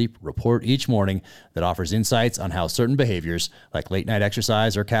personalized sleep report each morning that offers insights on how certain behaviors, like late night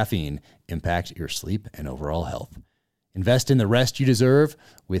exercise or caffeine, impact your sleep and overall health. Invest in the rest you deserve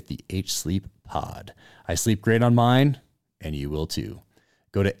with the H-Sleep Pod. I sleep great on mine, and you will too.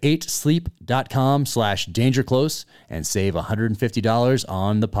 Go to 8sleep.com/dangerclose and save $150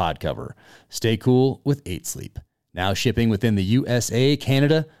 on the pod cover. Stay cool with 8Sleep. Now shipping within the USA,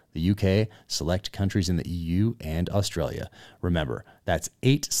 Canada, the UK, select countries in the EU, and Australia. Remember, that's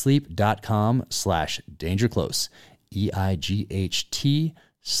 8sleep.com/dangerclose. EIGHT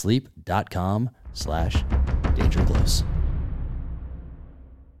sleep.com/dangerclose.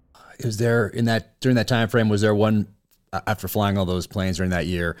 Is there during that time frame, was there one, after flying all those planes during that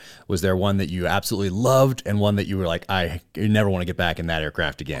year, was there one that you absolutely loved and one that you were like, you never want to get back in that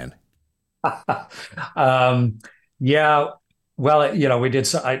aircraft again? Yeah. Well, we did.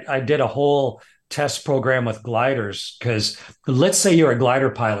 So I did a whole test program with gliders, because let's say you're a glider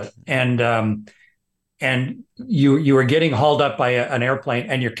pilot and you were getting hauled up by an airplane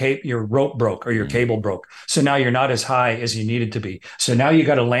and your rope broke or your cable broke. So now you're not as high as you needed to be. So now you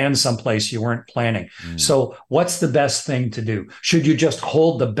got to land someplace you weren't planning. So what's the best thing to do? Should you just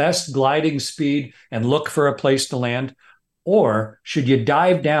hold the best gliding speed and look for a place to land? Or should you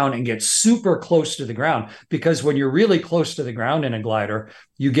dive down and get super close to the ground? Because when you're really close to the ground in a glider,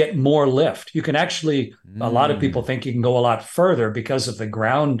 you get more lift. You can actually, a lot of people think you can go a lot further because of the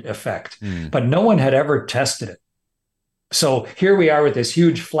ground effect, but no one had ever tested it. So here we are with this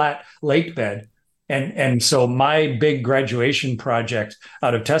huge flat lake bed. And so my big graduation project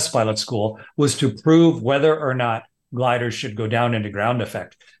out of test pilot school was to prove whether or not gliders should go down into ground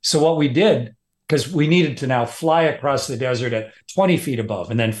effect. So what we did, because we needed to now fly across the desert at 20 feet above,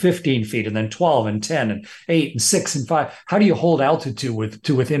 and then 15 feet, and then 12 and 10 and 8 and 6 and 5. How do you hold altitude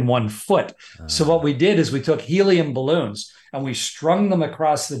to within 1 foot? So what we did is we took helium balloons and we strung them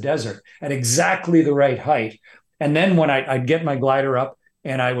across the desert at exactly the right height. And then when I'd get my glider up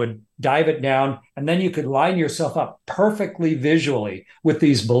and I would dive it down, and then you could line yourself up perfectly visually with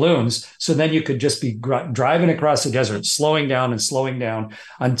these balloons. So then you could just be driving across the desert, slowing down until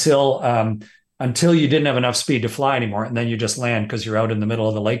you didn't have enough speed to fly anymore. And then you just land because you're out in the middle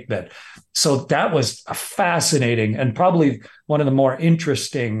of the lake bed. So that was a fascinating and probably one of the more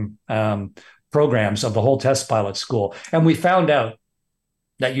interesting programs of the whole test pilot school. And we found out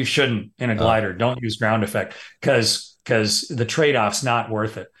that you shouldn't, in a glider, don't use ground effect because the trade-off's not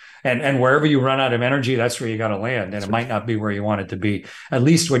worth it. And wherever you run out of energy, that's where you got to land. And it might not be where you want it to be. At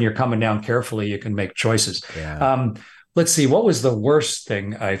least when you're coming down carefully, you can make choices. Yeah. Let's see, what was the worst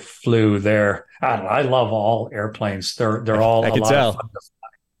thing I flew there? I don't know, I love all airplanes. They're all a lot of fun to fly.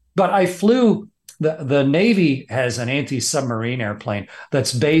 But I flew, the Navy has an anti-submarine airplane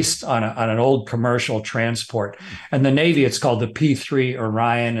that's based on an old commercial transport. And the Navy, it's called the P-3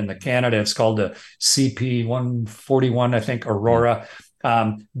 Orion. In the Canada, it's called the CP-141, I think, Aurora.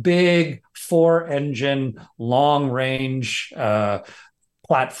 Big 4-engine, long-range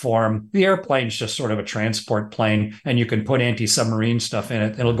platform. The airplane's just sort of a transport plane, and you can put anti-submarine stuff in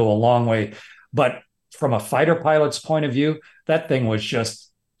it. It'll go a long way. But from a fighter pilot's point of view, that thing was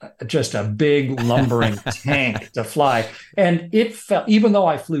just a big lumbering tank to fly. And it felt, even though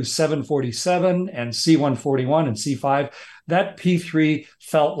I flew 747 and C-141 and C-5, that P-3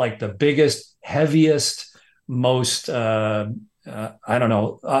 felt like the biggest, heaviest, most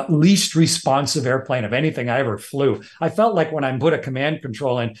least responsive airplane of anything I ever flew. I felt like when I put a command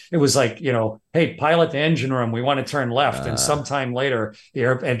control in, it was like, hey, pilot the engine room, we want to turn left. And sometime later,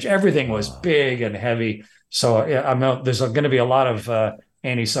 everything was big and heavy. So there's going to be a lot of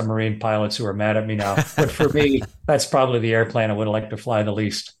anti-submarine pilots who are mad at me now. But for me, that's probably the airplane I would have liked to fly the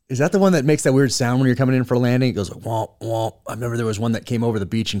least. Is that the one that makes that weird sound when you're coming in for a landing? It goes, womp, womp. I remember there was one that came over the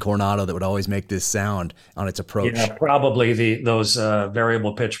beach in Coronado that would always make this sound on its approach. Yeah, probably those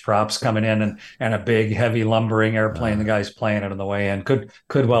variable pitch props coming in and a big, heavy, lumbering airplane. The guy's playing it on the way in.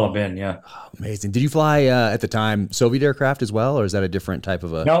 Could well have been, yeah. Amazing. Did you fly, at the time, Soviet aircraft as well, or is that a different type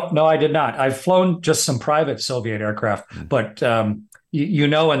of a... No, I did not. I've flown just some private Soviet aircraft, but... in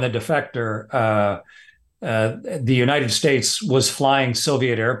the Defector, the United States was flying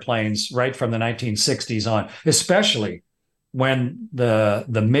Soviet airplanes right from the 1960s on, especially when the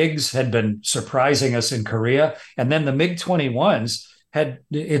MiGs had been surprising us in Korea. And then the MiG-21s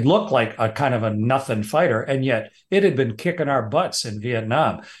it looked like a kind of a nothing fighter, and yet it had been kicking our butts in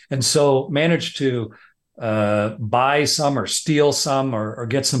Vietnam. And so managed to buy some or steal some or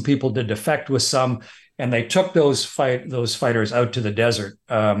get some people to defect with some. And they took those fighters out to the desert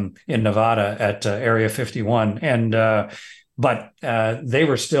in Nevada at Area 51, but they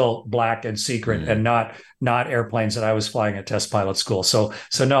were still black and secret and not airplanes that I was flying at test pilot school. So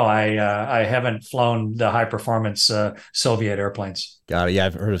no, I haven't flown the high performance Soviet airplanes. Got it. Yeah,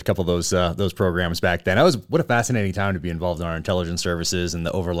 I've heard of a couple of those programs back then. What a fascinating time to be involved in our intelligence services and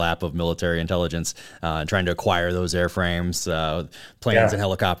the overlap of military intelligence, and trying to acquire those airframes, planes and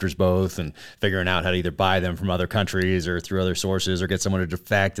helicopters both, and figuring out how to either buy them from other countries or through other sources, or get someone to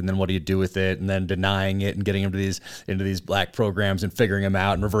defect, and then what do you do with it, and then denying it and getting them into these black programs and figuring them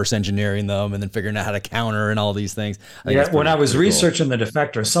out and reverse engineering them, and then figuring out how to counter and all these things. When I was researching the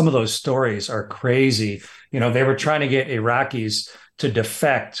Defector, some of those stories are crazy. They were trying to get Iraqis to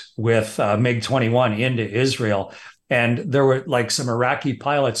defect with MiG-21 into Israel. And there were like some Iraqi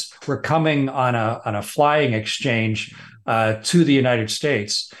pilots were coming on a flying exchange to the United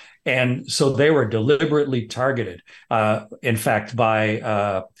States. And so they were deliberately targeted, in fact,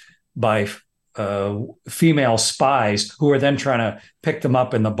 by female spies who were then trying to pick them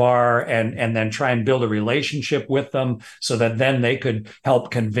up in the bar and then try and build a relationship with them so that then they could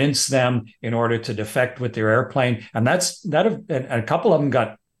help convince them in order to defect with their airplane. And a couple of them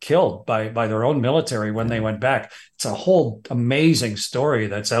got killed by their own military when they went back. It's a whole amazing story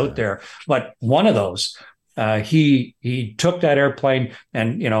that's out there. But one of those, he took that airplane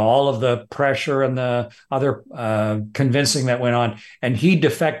and, all of the pressure and the other convincing that went on, and he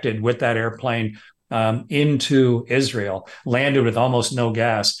defected with that airplane into Israel, landed with almost no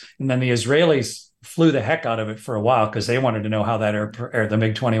gas. And then the Israelis flew the heck out of it for a while because they wanted to know how that the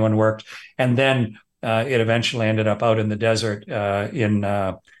MiG-21 worked. And then it eventually ended up out in the desert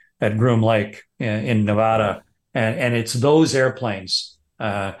at Groom Lake in Nevada. And it's those airplanes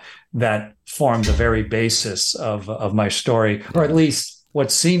that form the very basis of my story, or at least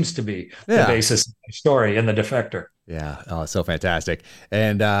what seems to be the basis of my story in the Defector. Yeah. Oh, so fantastic.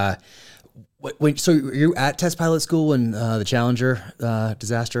 And so you're at test pilot school when the Challenger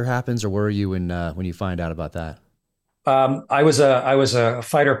disaster happens, or where are you when you find out about that? I was a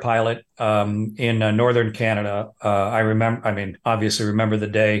fighter pilot in northern Canada. Obviously remember the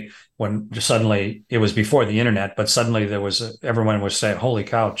day when suddenly, it was before the internet, but suddenly everyone was saying, "Holy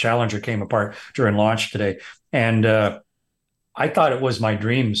cow, Challenger came apart during launch today." And I thought it was my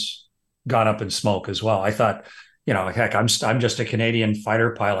dreams gone up in smoke as well. I thought, heck, I'm just a Canadian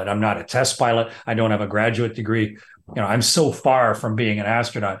fighter pilot. I'm not a test pilot. I don't have a graduate degree. I'm so far from being an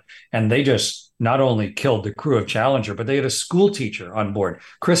astronaut. And they just not only killed the crew of Challenger, but they had a school teacher on board,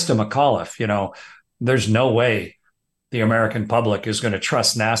 Krista McAuliffe. There's no way the American public is going to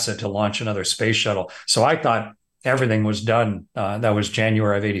trust NASA to launch another space shuttle. So I thought everything was done. That was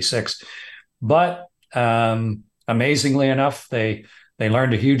January of '86. But amazingly enough, they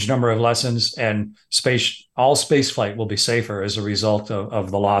learned a huge number of lessons, and all space flight will be safer as a result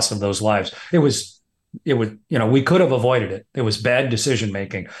of the loss of those lives. It was, we could have avoided it. It was bad decision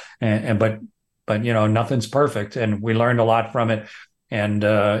making, but nothing's perfect, and we learned a lot from it. And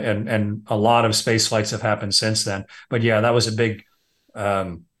a lot of space flights have happened since then. But yeah, that was a big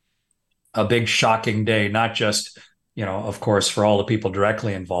shocking day, not just, of course, for all the people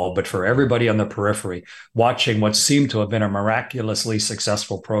directly involved, but for everybody on the periphery, watching what seemed to have been a miraculously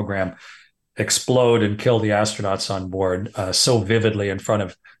successful program explode and kill the astronauts on board so vividly in front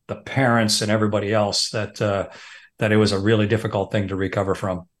of the parents and everybody else that it was a really difficult thing to recover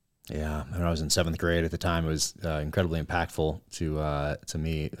from. Yeah, when I was in 7th grade at the time, it was incredibly impactful to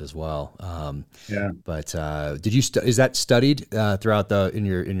me as well. But did you is that studied throughout in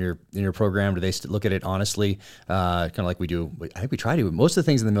your program? Do they look at it honestly, kind of like we do? I think we try to. Most of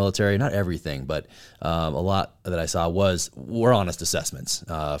the things in the military, not everything, but a lot that I saw were honest assessments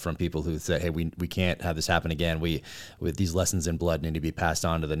from people who said, "Hey, we can't have this happen again. With these lessons in blood need to be passed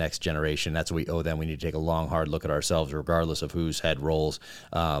on to the next generation. That's what we owe them. We need to take a long, hard look at ourselves, regardless of who's had roles."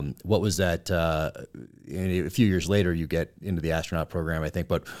 What was that? A few years later, you get into the astronaut program, I think.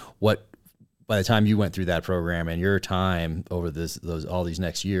 But by the time you went through that program and your time over all these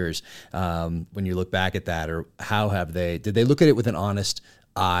next years, when you look back at that, or did they look at it with an honest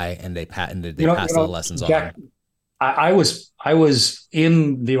eye, and did they pass the lessons Jack, on? I was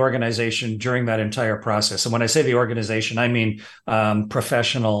in the organization during that entire process, and when I say the organization, I mean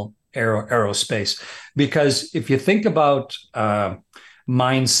professional aerospace, because if you think about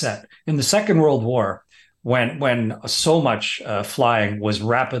mindset in the Second World War, when so much flying was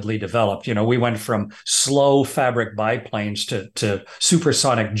rapidly developed, we went from slow fabric biplanes to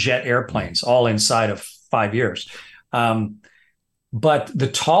supersonic jet airplanes, all inside of 5 years. But the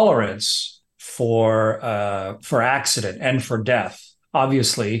tolerance for accident and for death.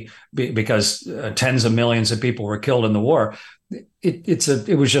 Obviously, because tens of millions of people were killed in the war.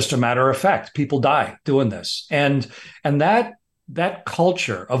 It was just a matter of fact. People die doing this, and that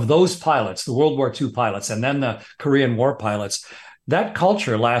culture of those pilots, the World War II pilots, and then the Korean War pilots, that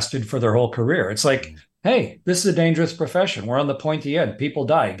culture lasted for their whole career. It's like, hey, this is a dangerous profession. We're on the pointy end. People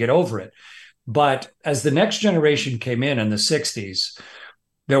die. Get over it. But as the next generation came in the 60s,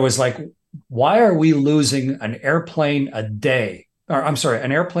 there was like, why are we losing an airplane a day? Or I'm sorry,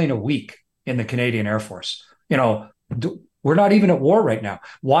 an airplane a week in the Canadian Air Force? We're not even at war right now.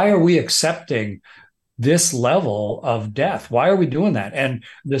 Why are we accepting this level of death? Why are we doing that? And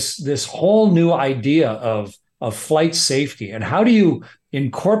this whole new idea of flight safety, and how do you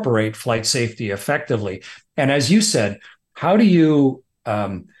incorporate flight safety effectively? And as you said, how do you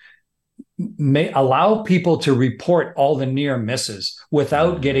allow people to report all the near misses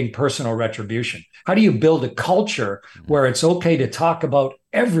without getting personal retribution? How do you build a culture where it's okay to talk about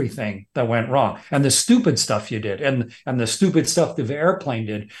everything that went wrong and the stupid stuff you did and the stupid stuff the airplane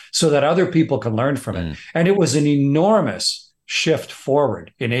did, so that other people can learn from it? And it was an enormous shift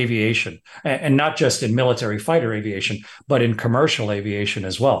forward in aviation, and not just in military fighter aviation, but in commercial aviation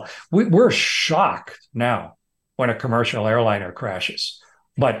as well. We're shocked now when a commercial airliner crashes.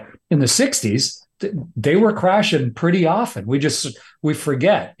 But in the 60s, they were crashing pretty often. We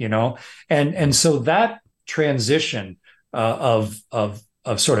forget, and so that transition of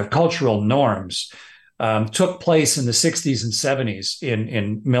sort of cultural norms took place in the 60s and 70s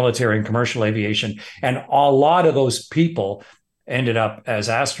in military and commercial aviation, and a lot of those people ended up as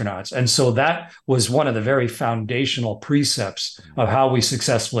astronauts. And so that was one of the very foundational precepts of how we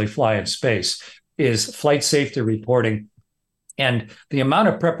successfully fly in space, is flight safety reporting. And the amount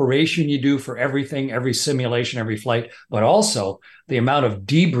of preparation you do for everything, every simulation, every flight, but also the amount of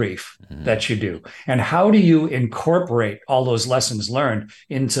debrief that you do. And how do you incorporate all those lessons learned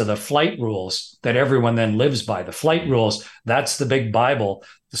into the flight rules that everyone then lives by? The flight rules, that's the big Bible,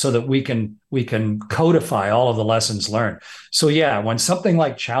 so that we can codify all of the lessons learned. So yeah, when something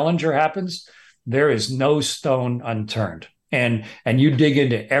like Challenger happens, there is no stone unturned. And you dig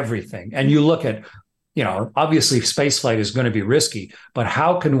into everything, and you look at, obviously spaceflight is going to be risky, but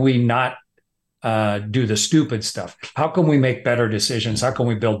how can we not do the stupid stuff? How can we make better decisions? How can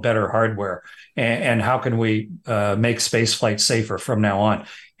we build better hardware? And how can we make spaceflight safer from now on?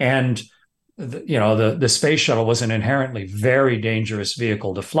 And the space shuttle was an inherently very dangerous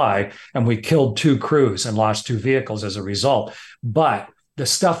vehicle to fly, and we killed 2 crews and lost 2 vehicles as a result. But the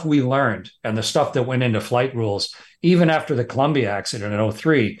stuff we learned and the stuff that went into flight rules, even after the Columbia accident in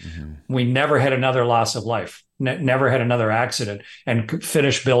 2003, we never had another loss of life, never had another accident, and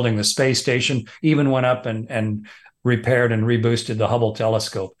finished building the space station, even went up and repaired and reboosted the Hubble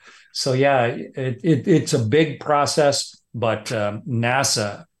telescope. So yeah, it's a big process, but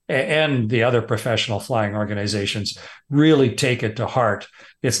NASA and the other professional flying organizations really take it to heart.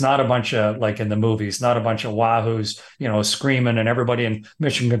 It's not a bunch of, like in the movies, not a bunch of wahoos, screaming and everybody in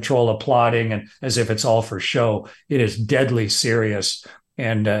mission control applauding and as if it's all for show. It is deadly serious,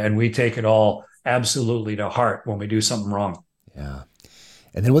 and we take it all absolutely to heart when we do something wrong. Yeah.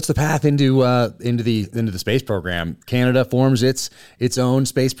 And then what's the path into the space program? Canada forms its own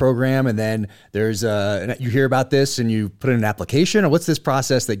space program, and then there's you hear about this and you put in an application, or what's this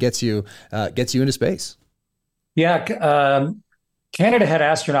process that gets you into space? Yeah, Canada had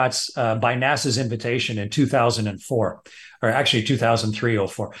astronauts by NASA's invitation in 2004, or actually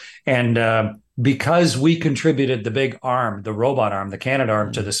 2003-04, and because we contributed the big arm, the robot arm, the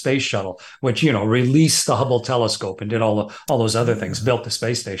Canadarm to the space shuttle, which released the Hubble telescope and did all those other things, built the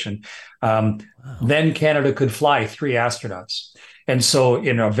space station. Then Canada could fly 3 astronauts, and so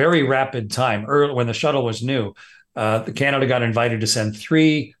in a very rapid time, early when the shuttle was new, Canada got invited to send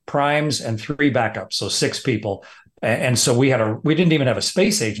 3 primes and 3 backups, so 6 people. And so we didn't even have a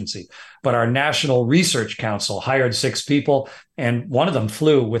space agency, but our National Research Council hired 6 people, and one of them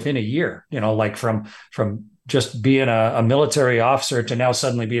flew within a year, like from just being a military officer to now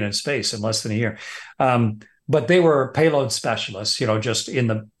suddenly being in space in less than a year. But they were payload specialists, just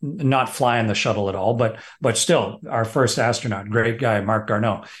not flying the shuttle at all, but still our first astronaut, great guy, Marc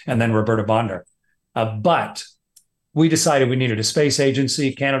Garneau, and then Roberta Bondar. But we decided we needed a space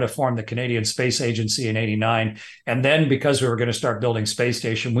agency. Canada formed the Canadian Space Agency in 1989. And then because we were going to start building space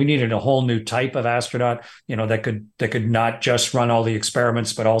station, we needed a whole new type of astronaut, that could not just run all the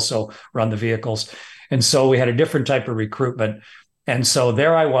experiments, but also run the vehicles. And so we had a different type of recruitment. And so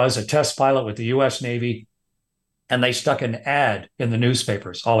there I was, a test pilot with the US Navy, and they stuck an ad in the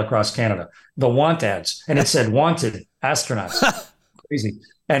newspapers all across Canada, the want ads. And it said, wanted astronauts. Crazy.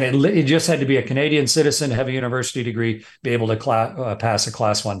 And it just had to be a Canadian citizen, have a university degree, be able to pass a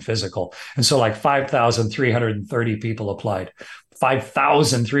class 1 physical. And so like 5,330 people applied.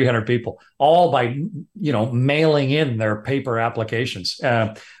 5,300 people, all by, mailing in their paper applications.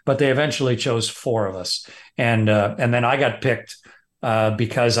 But they eventually chose 4 of us. And then I got picked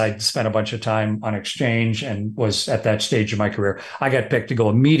because I'd spent a bunch of time on exchange and was at that stage of my career. I got picked to go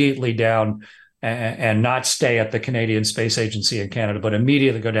immediately down and not stay at the Canadian Space Agency in Canada, but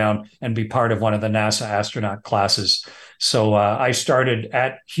immediately go down and be part of one of the NASA astronaut classes. So I started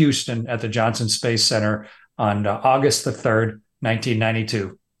at Houston at the Johnson Space Center on August the 3rd,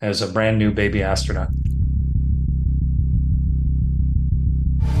 1992, as a brand new baby astronaut.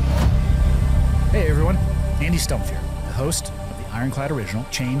 Hey everyone, Andy Stumpf here, the host of the Ironclad Original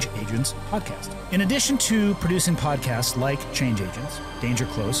Change Agents podcast. In addition to producing podcasts like Change Agents, Danger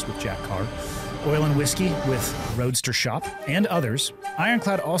Close with Jack Carr, Oil and Whiskey with Roadster Shop, and others,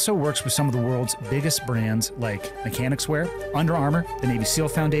 Ironclad also works with some of the world's biggest brands like Mechanics Wear, Under Armour, the Navy SEAL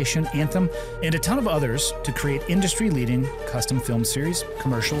Foundation, Anthem, and a ton of others to create industry-leading custom film series,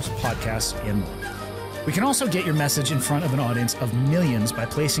 commercials, podcasts, and more. We can also get your message in front of an audience of millions by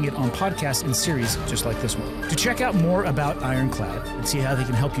placing it on podcasts and series just like this one. To check out more about Ironclad and see how they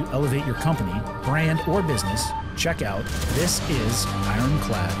can help you elevate your company, brand, or business, check out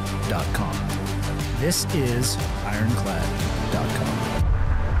thisisironclad.com. Thisisironclad.com.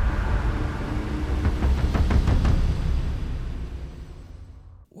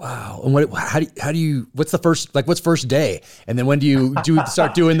 Wow. And what's first day? And then when do you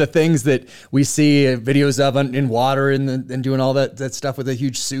start doing the things that we see videos of in water and doing all that stuff with a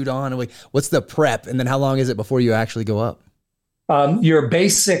huge suit on? And what's the prep? And then how long is it before you actually go up? Your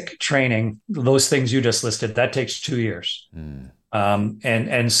basic training, those things you just listed, that takes 2 years.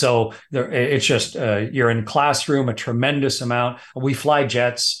 And so it's just you're in classroom a tremendous amount. We fly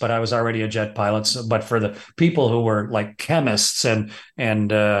jets, but I was already a jet pilot. But for the people who were like chemists and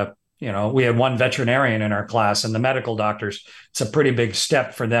we had one veterinarian in our class, and the medical doctors, it's a pretty big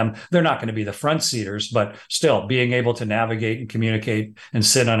step for them. They're not going to be the front seaters, but still being able to navigate and communicate and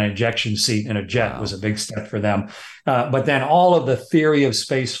sit on an ejection seat in a jet was a big step for them. But then all of the theory of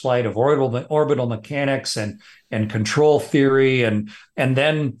space flight, of orbital mechanics and control theory, and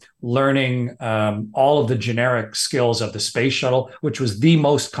then learning all of the generic skills of the space shuttle, which was the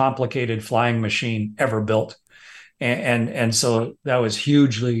most complicated flying machine ever built. And so that was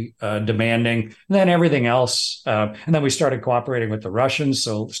hugely demanding. And then everything else. And then we started cooperating with the Russians.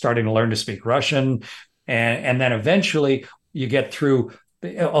 So starting to learn to speak Russian. And then eventually you get through.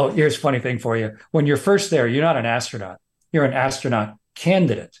 Oh, here's a funny thing for you. When you're first there, you're not an astronaut. You're an astronaut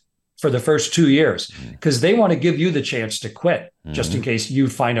candidate for the first 2 years, because they want to give you the chance to quit just in case you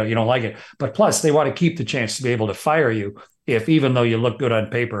find out you don't like it. But plus they want to keep the chance to be able to fire you if, even though you look good on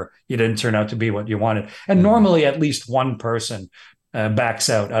paper, you didn't turn out to be what you wanted. And normally at least one person backs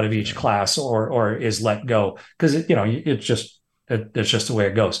out of each class or is let go, because it's just the way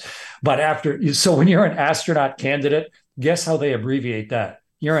it goes. But so when you're an astronaut candidate, guess how they abbreviate that?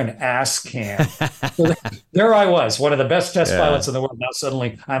 You're an ass can. So there I was, one of the best test pilots in the world. Now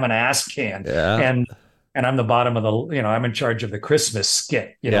suddenly I'm an ass can, and I'm the bottom of the. I'm in charge of the Christmas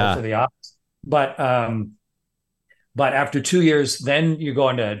skit, for the office. But after 2 years, then you go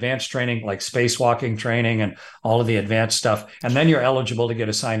into advanced training, like spacewalking training and all of the advanced stuff. And then you're eligible to get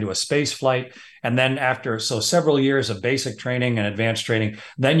assigned to a space flight. And then after several years of basic training and advanced training,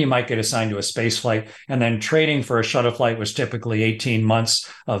 then you might get assigned to a space flight. And then training for a shuttle flight was typically 18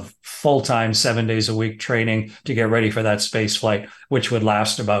 months of full-time, 7 days a week training to get ready for that space flight, which would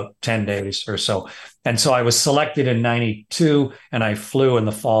last about 10 days or so. And so I was selected in 92, and I flew in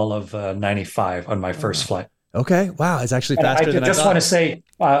the fall of 95 on my first flight. Okay. Wow. It's actually faster than I thought. I just want to say,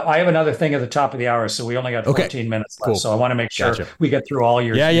 I have another thing at the top of the hour, so we only got 14 minutes left. Cool. So I want to make sure we get through all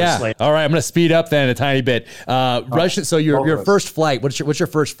your slate. All right. I'm going to speed up then a tiny bit. Russian. So your first flight, what's your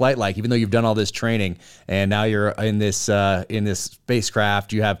first flight like, even though you've done all this training and now you're in this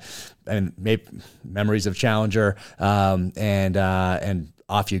spacecraft, you have maybe memories of Challenger, and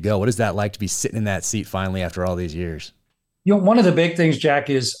off you go. What is that like to be sitting in that seat finally after all these years? One of the big things, Jack,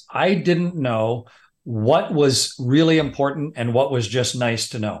 is I didn't know what was really important and what was just nice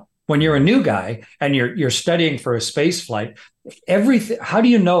to know. When you're a new guy and you're studying for a space flight, how do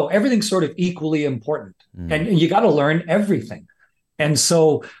you know everything's sort of equally important? And you got to learn everything. And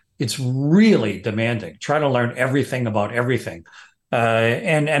so it's really demanding, trying to learn everything about everything.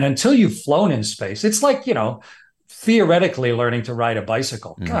 And until you've flown in space, it's like, theoretically learning to ride a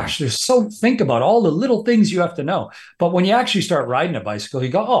bicycle. Gosh, think about all the little things you have to know. But when you actually start riding a bicycle, you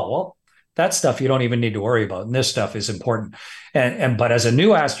go, oh, well, That stuff you don't even need to worry about. And this stuff is important. But as a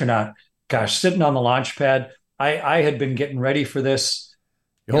new astronaut, gosh, sitting on the launch pad, I had been getting ready for this.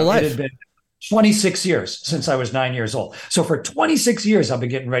 Your whole life. It had been 26 years since I was 9 years old. So for 26 years, I've been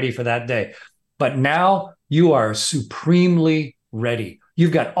getting ready for that day. But now you are supremely ready.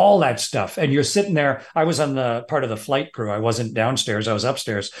 You've got all that stuff and you're sitting there. I was on the part of the flight crew. I wasn't downstairs. I was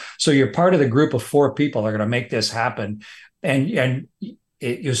upstairs. So you're part of the group of 4 people that are going to make this happen. And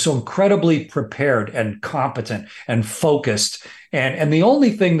you're so incredibly prepared and competent and focused. And the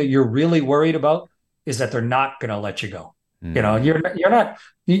only thing that you're really worried about is that they're not going to let you go. Mm. You know, you're not,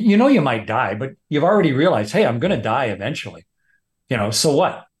 you might die, but you've already realized, hey, I'm going to die eventually. So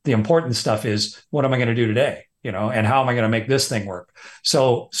what? The important stuff is, what am I going to do today? And how am I going to make this thing work?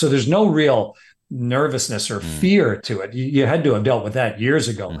 So there's no real nervousness or fear to it. You had to have dealt with that years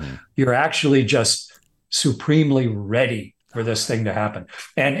ago. Mm-hmm. You're actually just supremely ready for this thing to happen.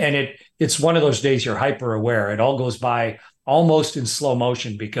 And it's one of those days you're hyper aware. It all goes by almost in slow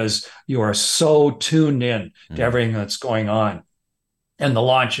motion because you are so tuned in to everything that's going on. And the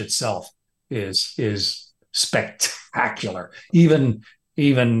launch itself is spectacular, even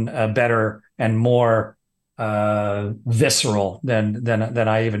better and more visceral than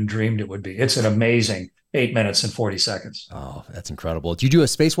I even dreamed it would be. It's an amazing 8 minutes and 40 seconds. Oh, that's incredible. Do you do a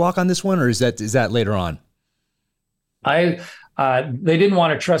spacewalk on this one, or is that later on? They didn't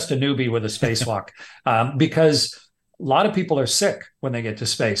want to trust a newbie with a spacewalk because a lot of people are sick when they get to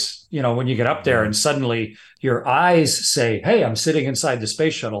space. When you get up there and suddenly your eyes say, hey, I'm sitting inside the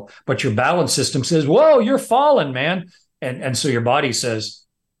space shuttle, but your balance system says, whoa, you're falling, man. And so your body says,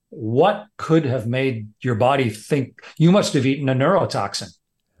 what could have made your body think you must have eaten a neurotoxin,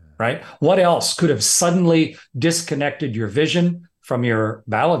 right? What else could have suddenly disconnected your vision from your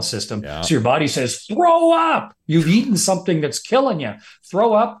balance system? Yeah. So your body says, throw up. You've eaten something that's killing you.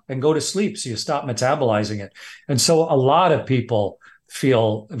 Throw up and go to sleep so you stop metabolizing it. And so a lot of people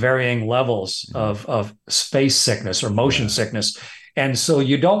feel varying levels of space sickness or motion sickness. And so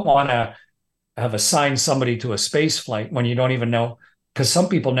you don't want to have assigned somebody to a space flight when you don't even know, because some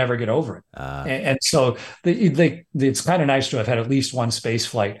people never get over it. And so it's kind of nice to have had at least one space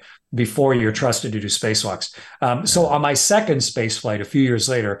flight before you're trusted to do spacewalks. So on my second space flight, a few years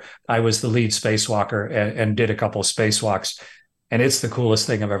later, I was the lead spacewalker and did a couple of spacewalks. And it's the coolest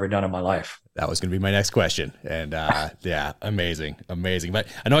thing I've ever done in my life. That was going to be my next question. And amazing. But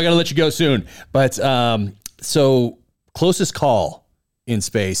I know I got to let you go soon. But so closest call in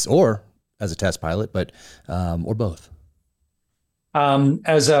space, or as a test pilot, but or both?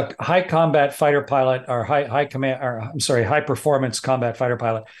 As a high combat fighter pilot, or high performance combat fighter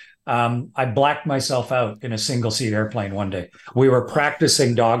pilot, I blacked myself out in a single seat airplane one day. We were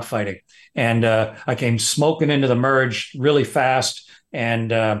practicing dogfighting, and I came smoking into the merge really fast. And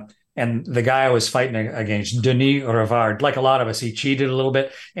the guy I was fighting against, Denis Rivard, like a lot of us, he cheated a little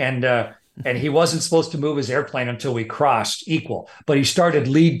bit, and he wasn't supposed to move his airplane until we crossed equal, but he started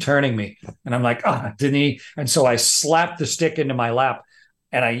lead turning me. And I'm like, Denis. And so I slapped the stick into my lap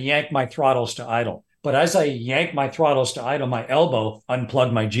and I yanked my throttles to idle. But as I yanked my throttles to idle, my elbow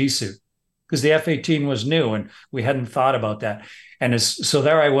unplugged my G suit because the F-18 was new and we hadn't thought about that. And so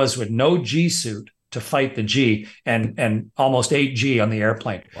there I was with no G suit to fight the G and almost 8G on the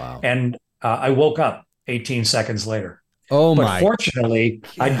airplane. Wow. And I woke up 18 seconds later. But fortunately,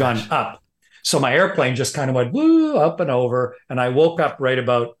 I'd gone up. So my airplane just kind of went woo up and over, and I woke up right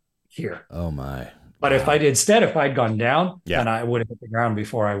about here. Oh my! But if I'd gone down, then I would have hit the ground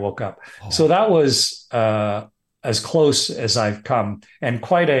before I woke up. Oh. So that was as close as I've come, and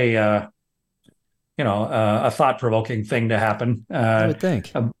quite a thought-provoking thing to happen. I would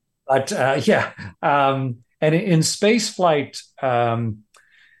think. And in space flight, when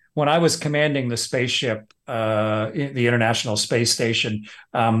I was commanding the spaceship, the International Space Station,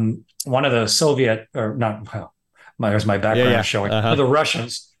 one of the Soviet, or not, well, there's my background showing, the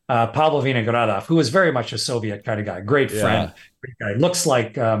Russians, Pavel Vinogradov, who was very much a Soviet kind of guy, great friend, great guy, looks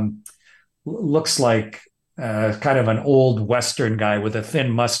like kind of an old Western guy with a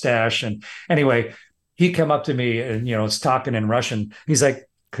thin mustache. And anyway, he came up to me and, was talking in Russian. He's like,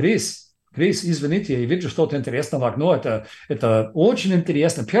 Крис, извините, я вижу что-то интересное в окно. Это очень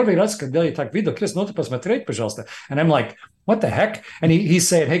интересно. Первый раз, когда я так видел, Крис, ну ты посмотреть, пожалуйста. And I'm like, what the heck? And he's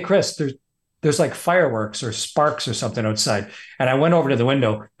saying, hey, Chris, there's like fireworks or sparks or something outside. And I went over to the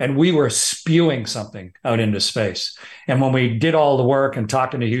window and we were spewing something out into space. And when we did all the work and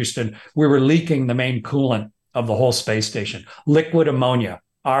talking to Houston, we were leaking the main coolant of the whole space station, liquid ammonia.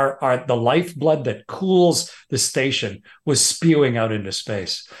 The lifeblood that cools the station was spewing out into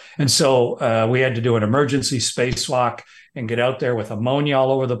space. And so we had to do an emergency spacewalk and get out there with ammonia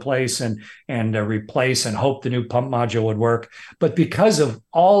all over the place and replace and hope the new pump module would work. But because of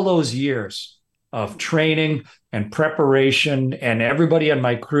all those years of training and preparation and everybody on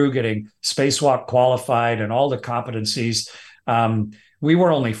my crew getting spacewalk qualified and all the competencies, we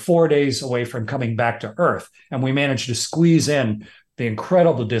were only 4 days away from coming back to Earth. And we managed to squeeze in the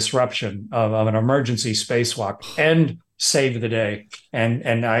incredible disruption of an emergency spacewalk and save the day.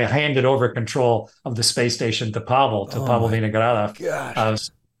 And I handed over control of the space station to Pavel Vinogradov.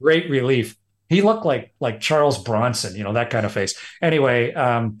 Great relief. He looked like Charles Bronson, that kind of face. Anyway,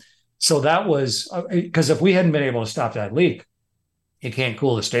 so that was, because if we hadn't been able to stop that leak, you can't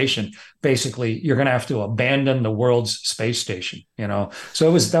cool the station. Basically, you're going to have to abandon the world's space station,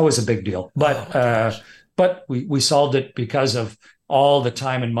 So that was a big deal. But we solved it because of all the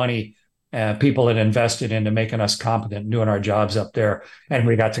time and money people had invested into making us competent, doing our jobs up there. And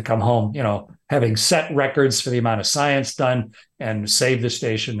we got to come home, having set records for the amount of science done and save the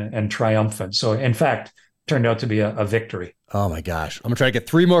station and triumphant. So in fact, turned out to be a victory. Oh my gosh. I'm gonna try to get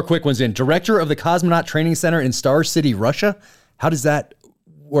 3 more quick ones in. Director of the Cosmonaut Training Center in Star City, Russia. How does that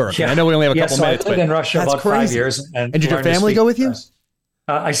work? Yeah. I know we only have a couple minutes. I lived in Russia about crazy. 5 years. And did your family go with you?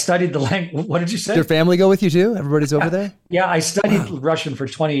 I studied the language. What did you say? Did your family go with you too? Everybody's over there? Yeah, I studied Russian for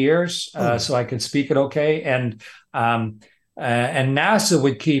 20 years, so I could speak it okay. And NASA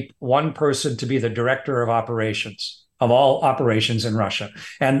would keep one person to be the director of operations, of all operations in Russia.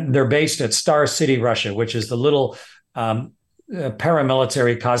 And they're based at Star City, Russia, which is the little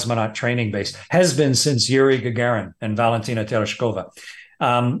paramilitary cosmonaut training base, has been since Yuri Gagarin and Valentina Tereshkova.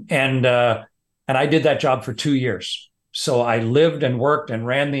 And I did that job for 2 years. So I lived and worked and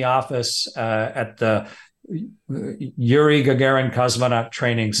ran the office at the Yuri Gagarin Cosmonaut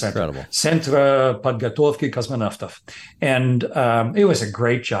Training Center. Incredible. Centre Podgotovki Kosmonautov. And it was a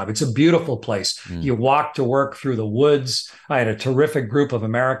great job. It's a beautiful place. You walk to work through the woods. I had a terrific group of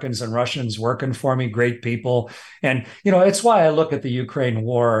Americans and Russians working for me, great people. And, it's why I look at the Ukraine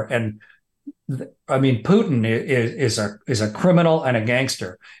war and Putin is a criminal and a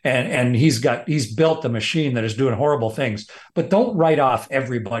gangster, and he's built a machine that is doing horrible things. But don't write off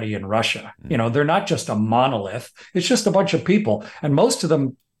everybody in Russia. They're not just a monolith. It's just a bunch of people, and most of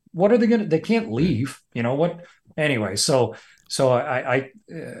them, what are they going to? They can't leave. What? Anyway, so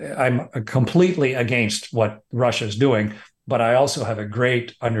I'm completely against what Russia's doing, but I also have a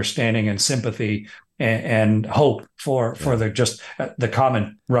great understanding and sympathy and hope for the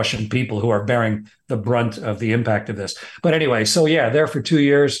common Russian people who are bearing the brunt of the impact of this. But anyway, so yeah, there for 2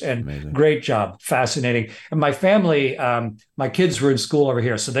 years and amazing. Great job, fascinating. And my family, my kids were in school over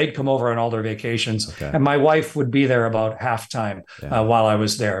here, so they'd come over on all their vacations, okay. And my wife would be there about half time while I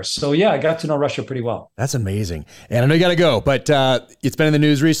was there. So yeah, I got to know Russia pretty well. That's amazing. And I know you got to go, but it's been in the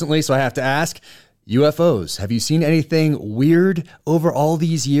news recently, so I have to ask. UFOs. Have you seen anything weird over all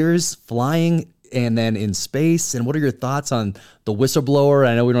these years flying and then in space? And what are your thoughts on the whistleblower?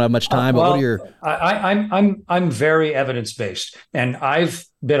 I know we don't have much time, but what are your... I'm very evidence-based, and I've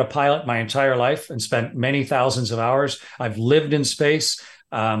been a pilot my entire life and spent many thousands of hours. I've lived in space.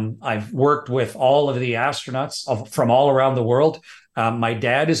 I've worked with all of the astronauts from all around the world. My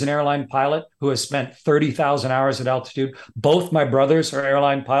dad is an airline pilot who has spent 30,000 hours at altitude. Both my brothers are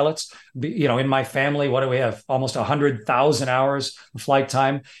airline pilots. In my family, what do we have? Almost 100,000 hours of flight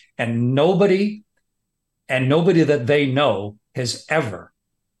time. And nobody that they know has ever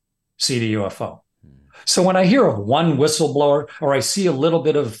seen a UFO. So when I hear of one whistleblower, or I see a little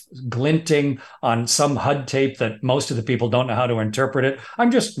bit of glinting on some HUD tape that most of the people don't know how to interpret it,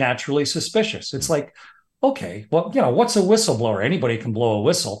 I'm just naturally suspicious. It's like, okay, well, what's a whistleblower? Anybody can blow a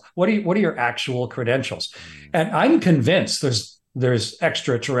whistle. What are your actual credentials? And I'm convinced there's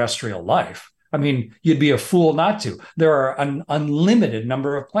extraterrestrial life. You'd be a fool not to. There are an unlimited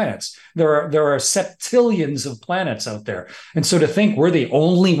number of planets. There are septillions of planets out there. And so to think we're the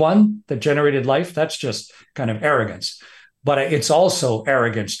only one that generated life, that's just kind of arrogance. But it's also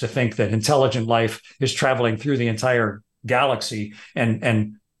arrogance to think that intelligent life is traveling through the entire galaxy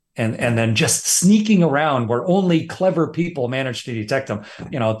and then just sneaking around where only clever people manage to detect them.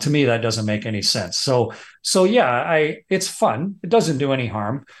 To me, that doesn't make any sense. So yeah, it's fun. It doesn't do any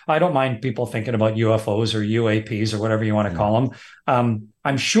harm. I don't mind people thinking about UFOs or UAPs or whatever you want to call them.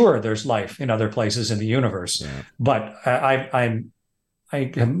 I'm sure there's life in other places in the universe, but I'm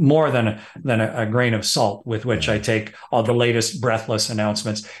more than a grain of salt with which I take all the latest breathless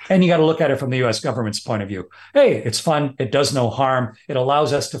announcements. And you got to look at it from the U.S. government's point of view. Hey, it's fun. It does no harm. It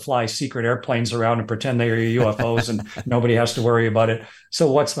allows us to fly secret airplanes around and pretend they are UFOs and nobody has to worry about it.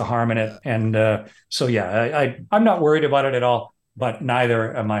 So what's the harm in it? And so, yeah, I'm not worried about it at all, but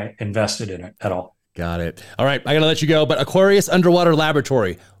neither am I invested in it at all. Got it. All right, I got to let you go, but Aquarius Underwater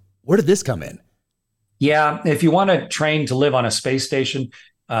Laboratory, where did this come in? Yeah, if you want to train to live on a space station,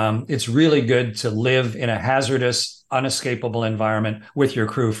 it's really good to live in a hazardous, unescapable environment with your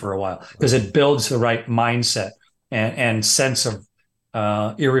crew for a while, because it builds the right mindset and sense of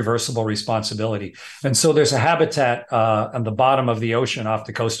irreversible responsibility. And so there's a habitat on the bottom of the ocean off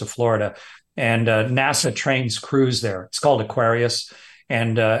the coast of Florida, and NASA trains crews there. It's called Aquarius.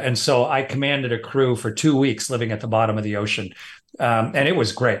 And so I commanded a crew for 2 weeks living at the bottom of the ocean. And it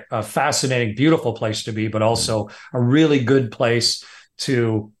was great, a fascinating, beautiful place to be, but also a really good place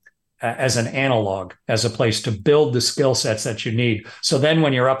to, as an analog, as a place to build the skill sets that you need. So then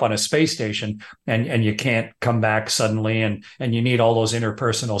when you're up on a space station and you can't come back suddenly and you need all those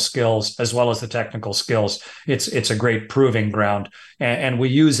interpersonal skills as well as the technical skills, it's a great proving ground. And we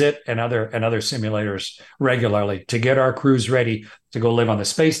use it and other simulators regularly to get our crews ready to go live on the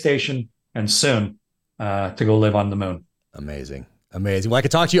space station and soon to go live on the moon. Amazing. Well, I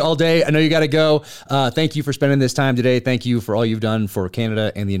could talk to you all day. I know you got to go. Thank you for spending this time today. Thank you for all you've done for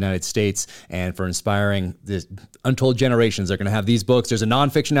Canada and the United States and for inspiring this untold generations. They're going to have these books. There's a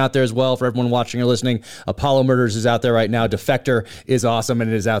nonfiction out there as well for everyone watching or listening. Apollo Murders is out there right now. Defector is awesome,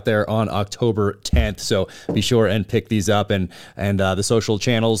 and it is out there on October 10th. So be sure and pick these up, and the social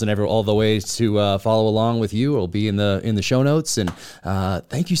channels and all the ways to follow along with you will be in the show notes. And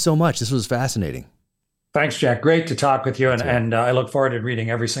thank you so much. This was fascinating. Thanks, Jack. Great to talk with you. And I look forward to reading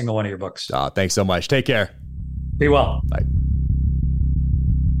every single one of your books. Thanks so much. Take care. Be well. Bye.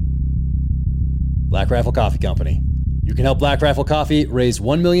 Black Rifle Coffee Company. You can help Black Rifle Coffee raise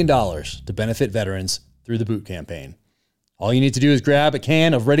 $1 million to benefit veterans through the boot campaign. All you need to do is grab a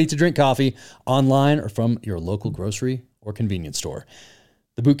can of ready-to-drink coffee online or from your local grocery or convenience store.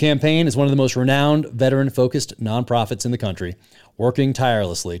 The Boot Campaign is one of the most renowned veteran-focused nonprofits in the country, working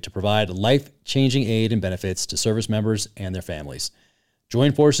tirelessly to provide life-changing aid and benefits to service members and their families.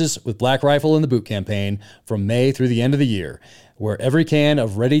 Join forces with Black Rifle in the Boot Campaign from May through the end of the year, where every can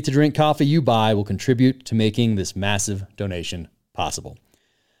of ready-to-drink coffee you buy will contribute to making this massive donation possible.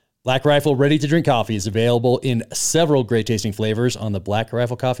 Black Rifle ready-to-drink coffee is available in several great-tasting flavors on the Black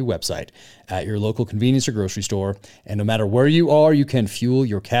Rifle Coffee website, at your local convenience or grocery store, and no matter where you are, you can fuel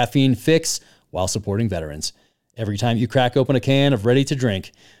your caffeine fix while supporting veterans. Every time you crack open a can of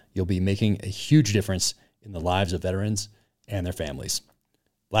ready-to-drink, you'll be making a huge difference in the lives of veterans and their families.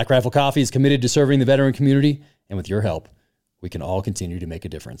 Black Rifle Coffee is committed to serving the veteran community, and with your help, we can all continue to make a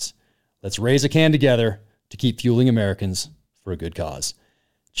difference. Let's raise a can together to keep fueling Americans for a good cause.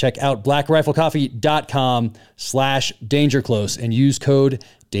 Check out blackriflecoffee.com/dangerclose and use code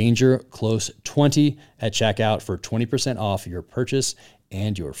DangerClose20 at checkout for 20% off your purchase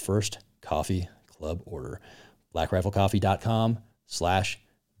and your first coffee club order.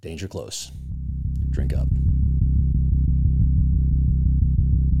 blackriflecoffee.com/dangerclose. Drink up.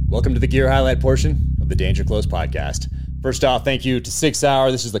 Welcome to the gear highlight portion of the Danger Close podcast. First off, thank you to Sig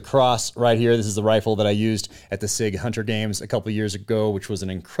Sauer. This is the cross right here. This is the rifle that I used at the SIG Hunter Games a couple of years ago, which was an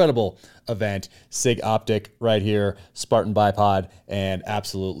incredible event. SIG Optic right here, Spartan bipod, and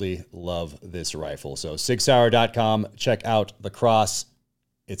absolutely love this rifle. So sigsauer.com, check out the cross.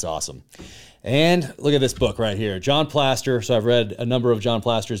 It's awesome. And look at this book right here, John Plaster. So I've read a number of John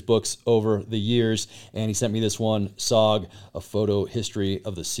Plaster's books over the years, and he sent me this one, SOG, A Photo History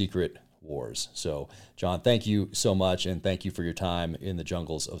of the Secret Wars. So, John, thank you so much, and thank you for your time in the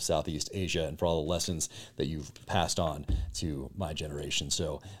jungles of Southeast Asia and for all the lessons that you've passed on to my generation.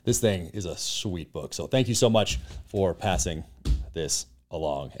 So this thing is a sweet book. So thank you so much for passing this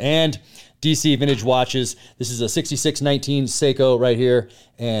along. And DC Vintage Watches. This is a 6619 Seiko right here,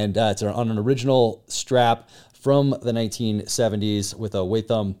 and it's on an original strap from the 1970s with a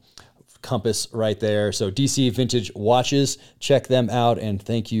Waytham compass right there. So DC Vintage Watches, check them out, and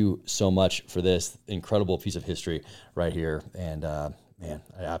thank you so much for this incredible piece of history right here. And man,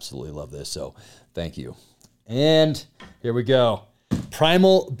 I absolutely love this, so thank you. And here we go,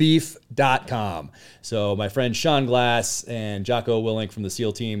 primalbeef.com. So my friend Sean Glass and Jocko Willink from the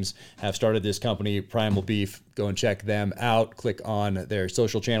SEAL teams have started this company, Primal Beef. Go and check them out. Click on their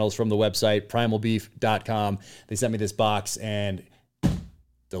social channels from the website, primalbeef.com. They sent me this box, and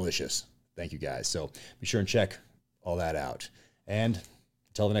delicious. Thank you, guys. So be sure and check all that out. And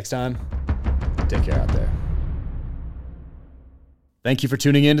until the next time, take care out there. Thank you for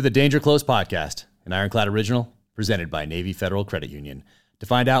tuning in to the Danger Close podcast, an Ironclad original presented by Navy Federal Credit Union. To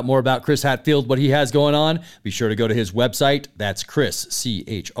find out more about Chris Hadfield, what he has going on, be sure to go to his website. That's Chris,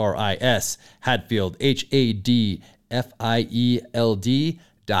 C-H-R-I-S, Hadfield,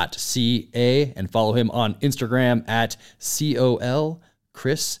 HADFIELD.ca, and follow him on Instagram at COL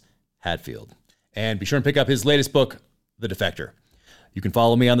Chris Hadfield. And be sure and pick up his latest book, The Defector. You can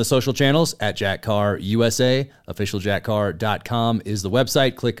follow me on the social channels at Jack Carr USA. OfficialJackCarr.com is the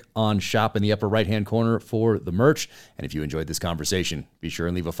website. Click on shop in the upper right-hand corner for the merch. And if you enjoyed this conversation, be sure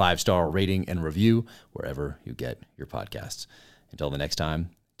and leave a 5-star rating and review wherever you get your podcasts. Until the next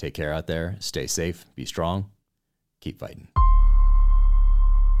time, take care out there. Stay safe. Be strong. Keep fighting.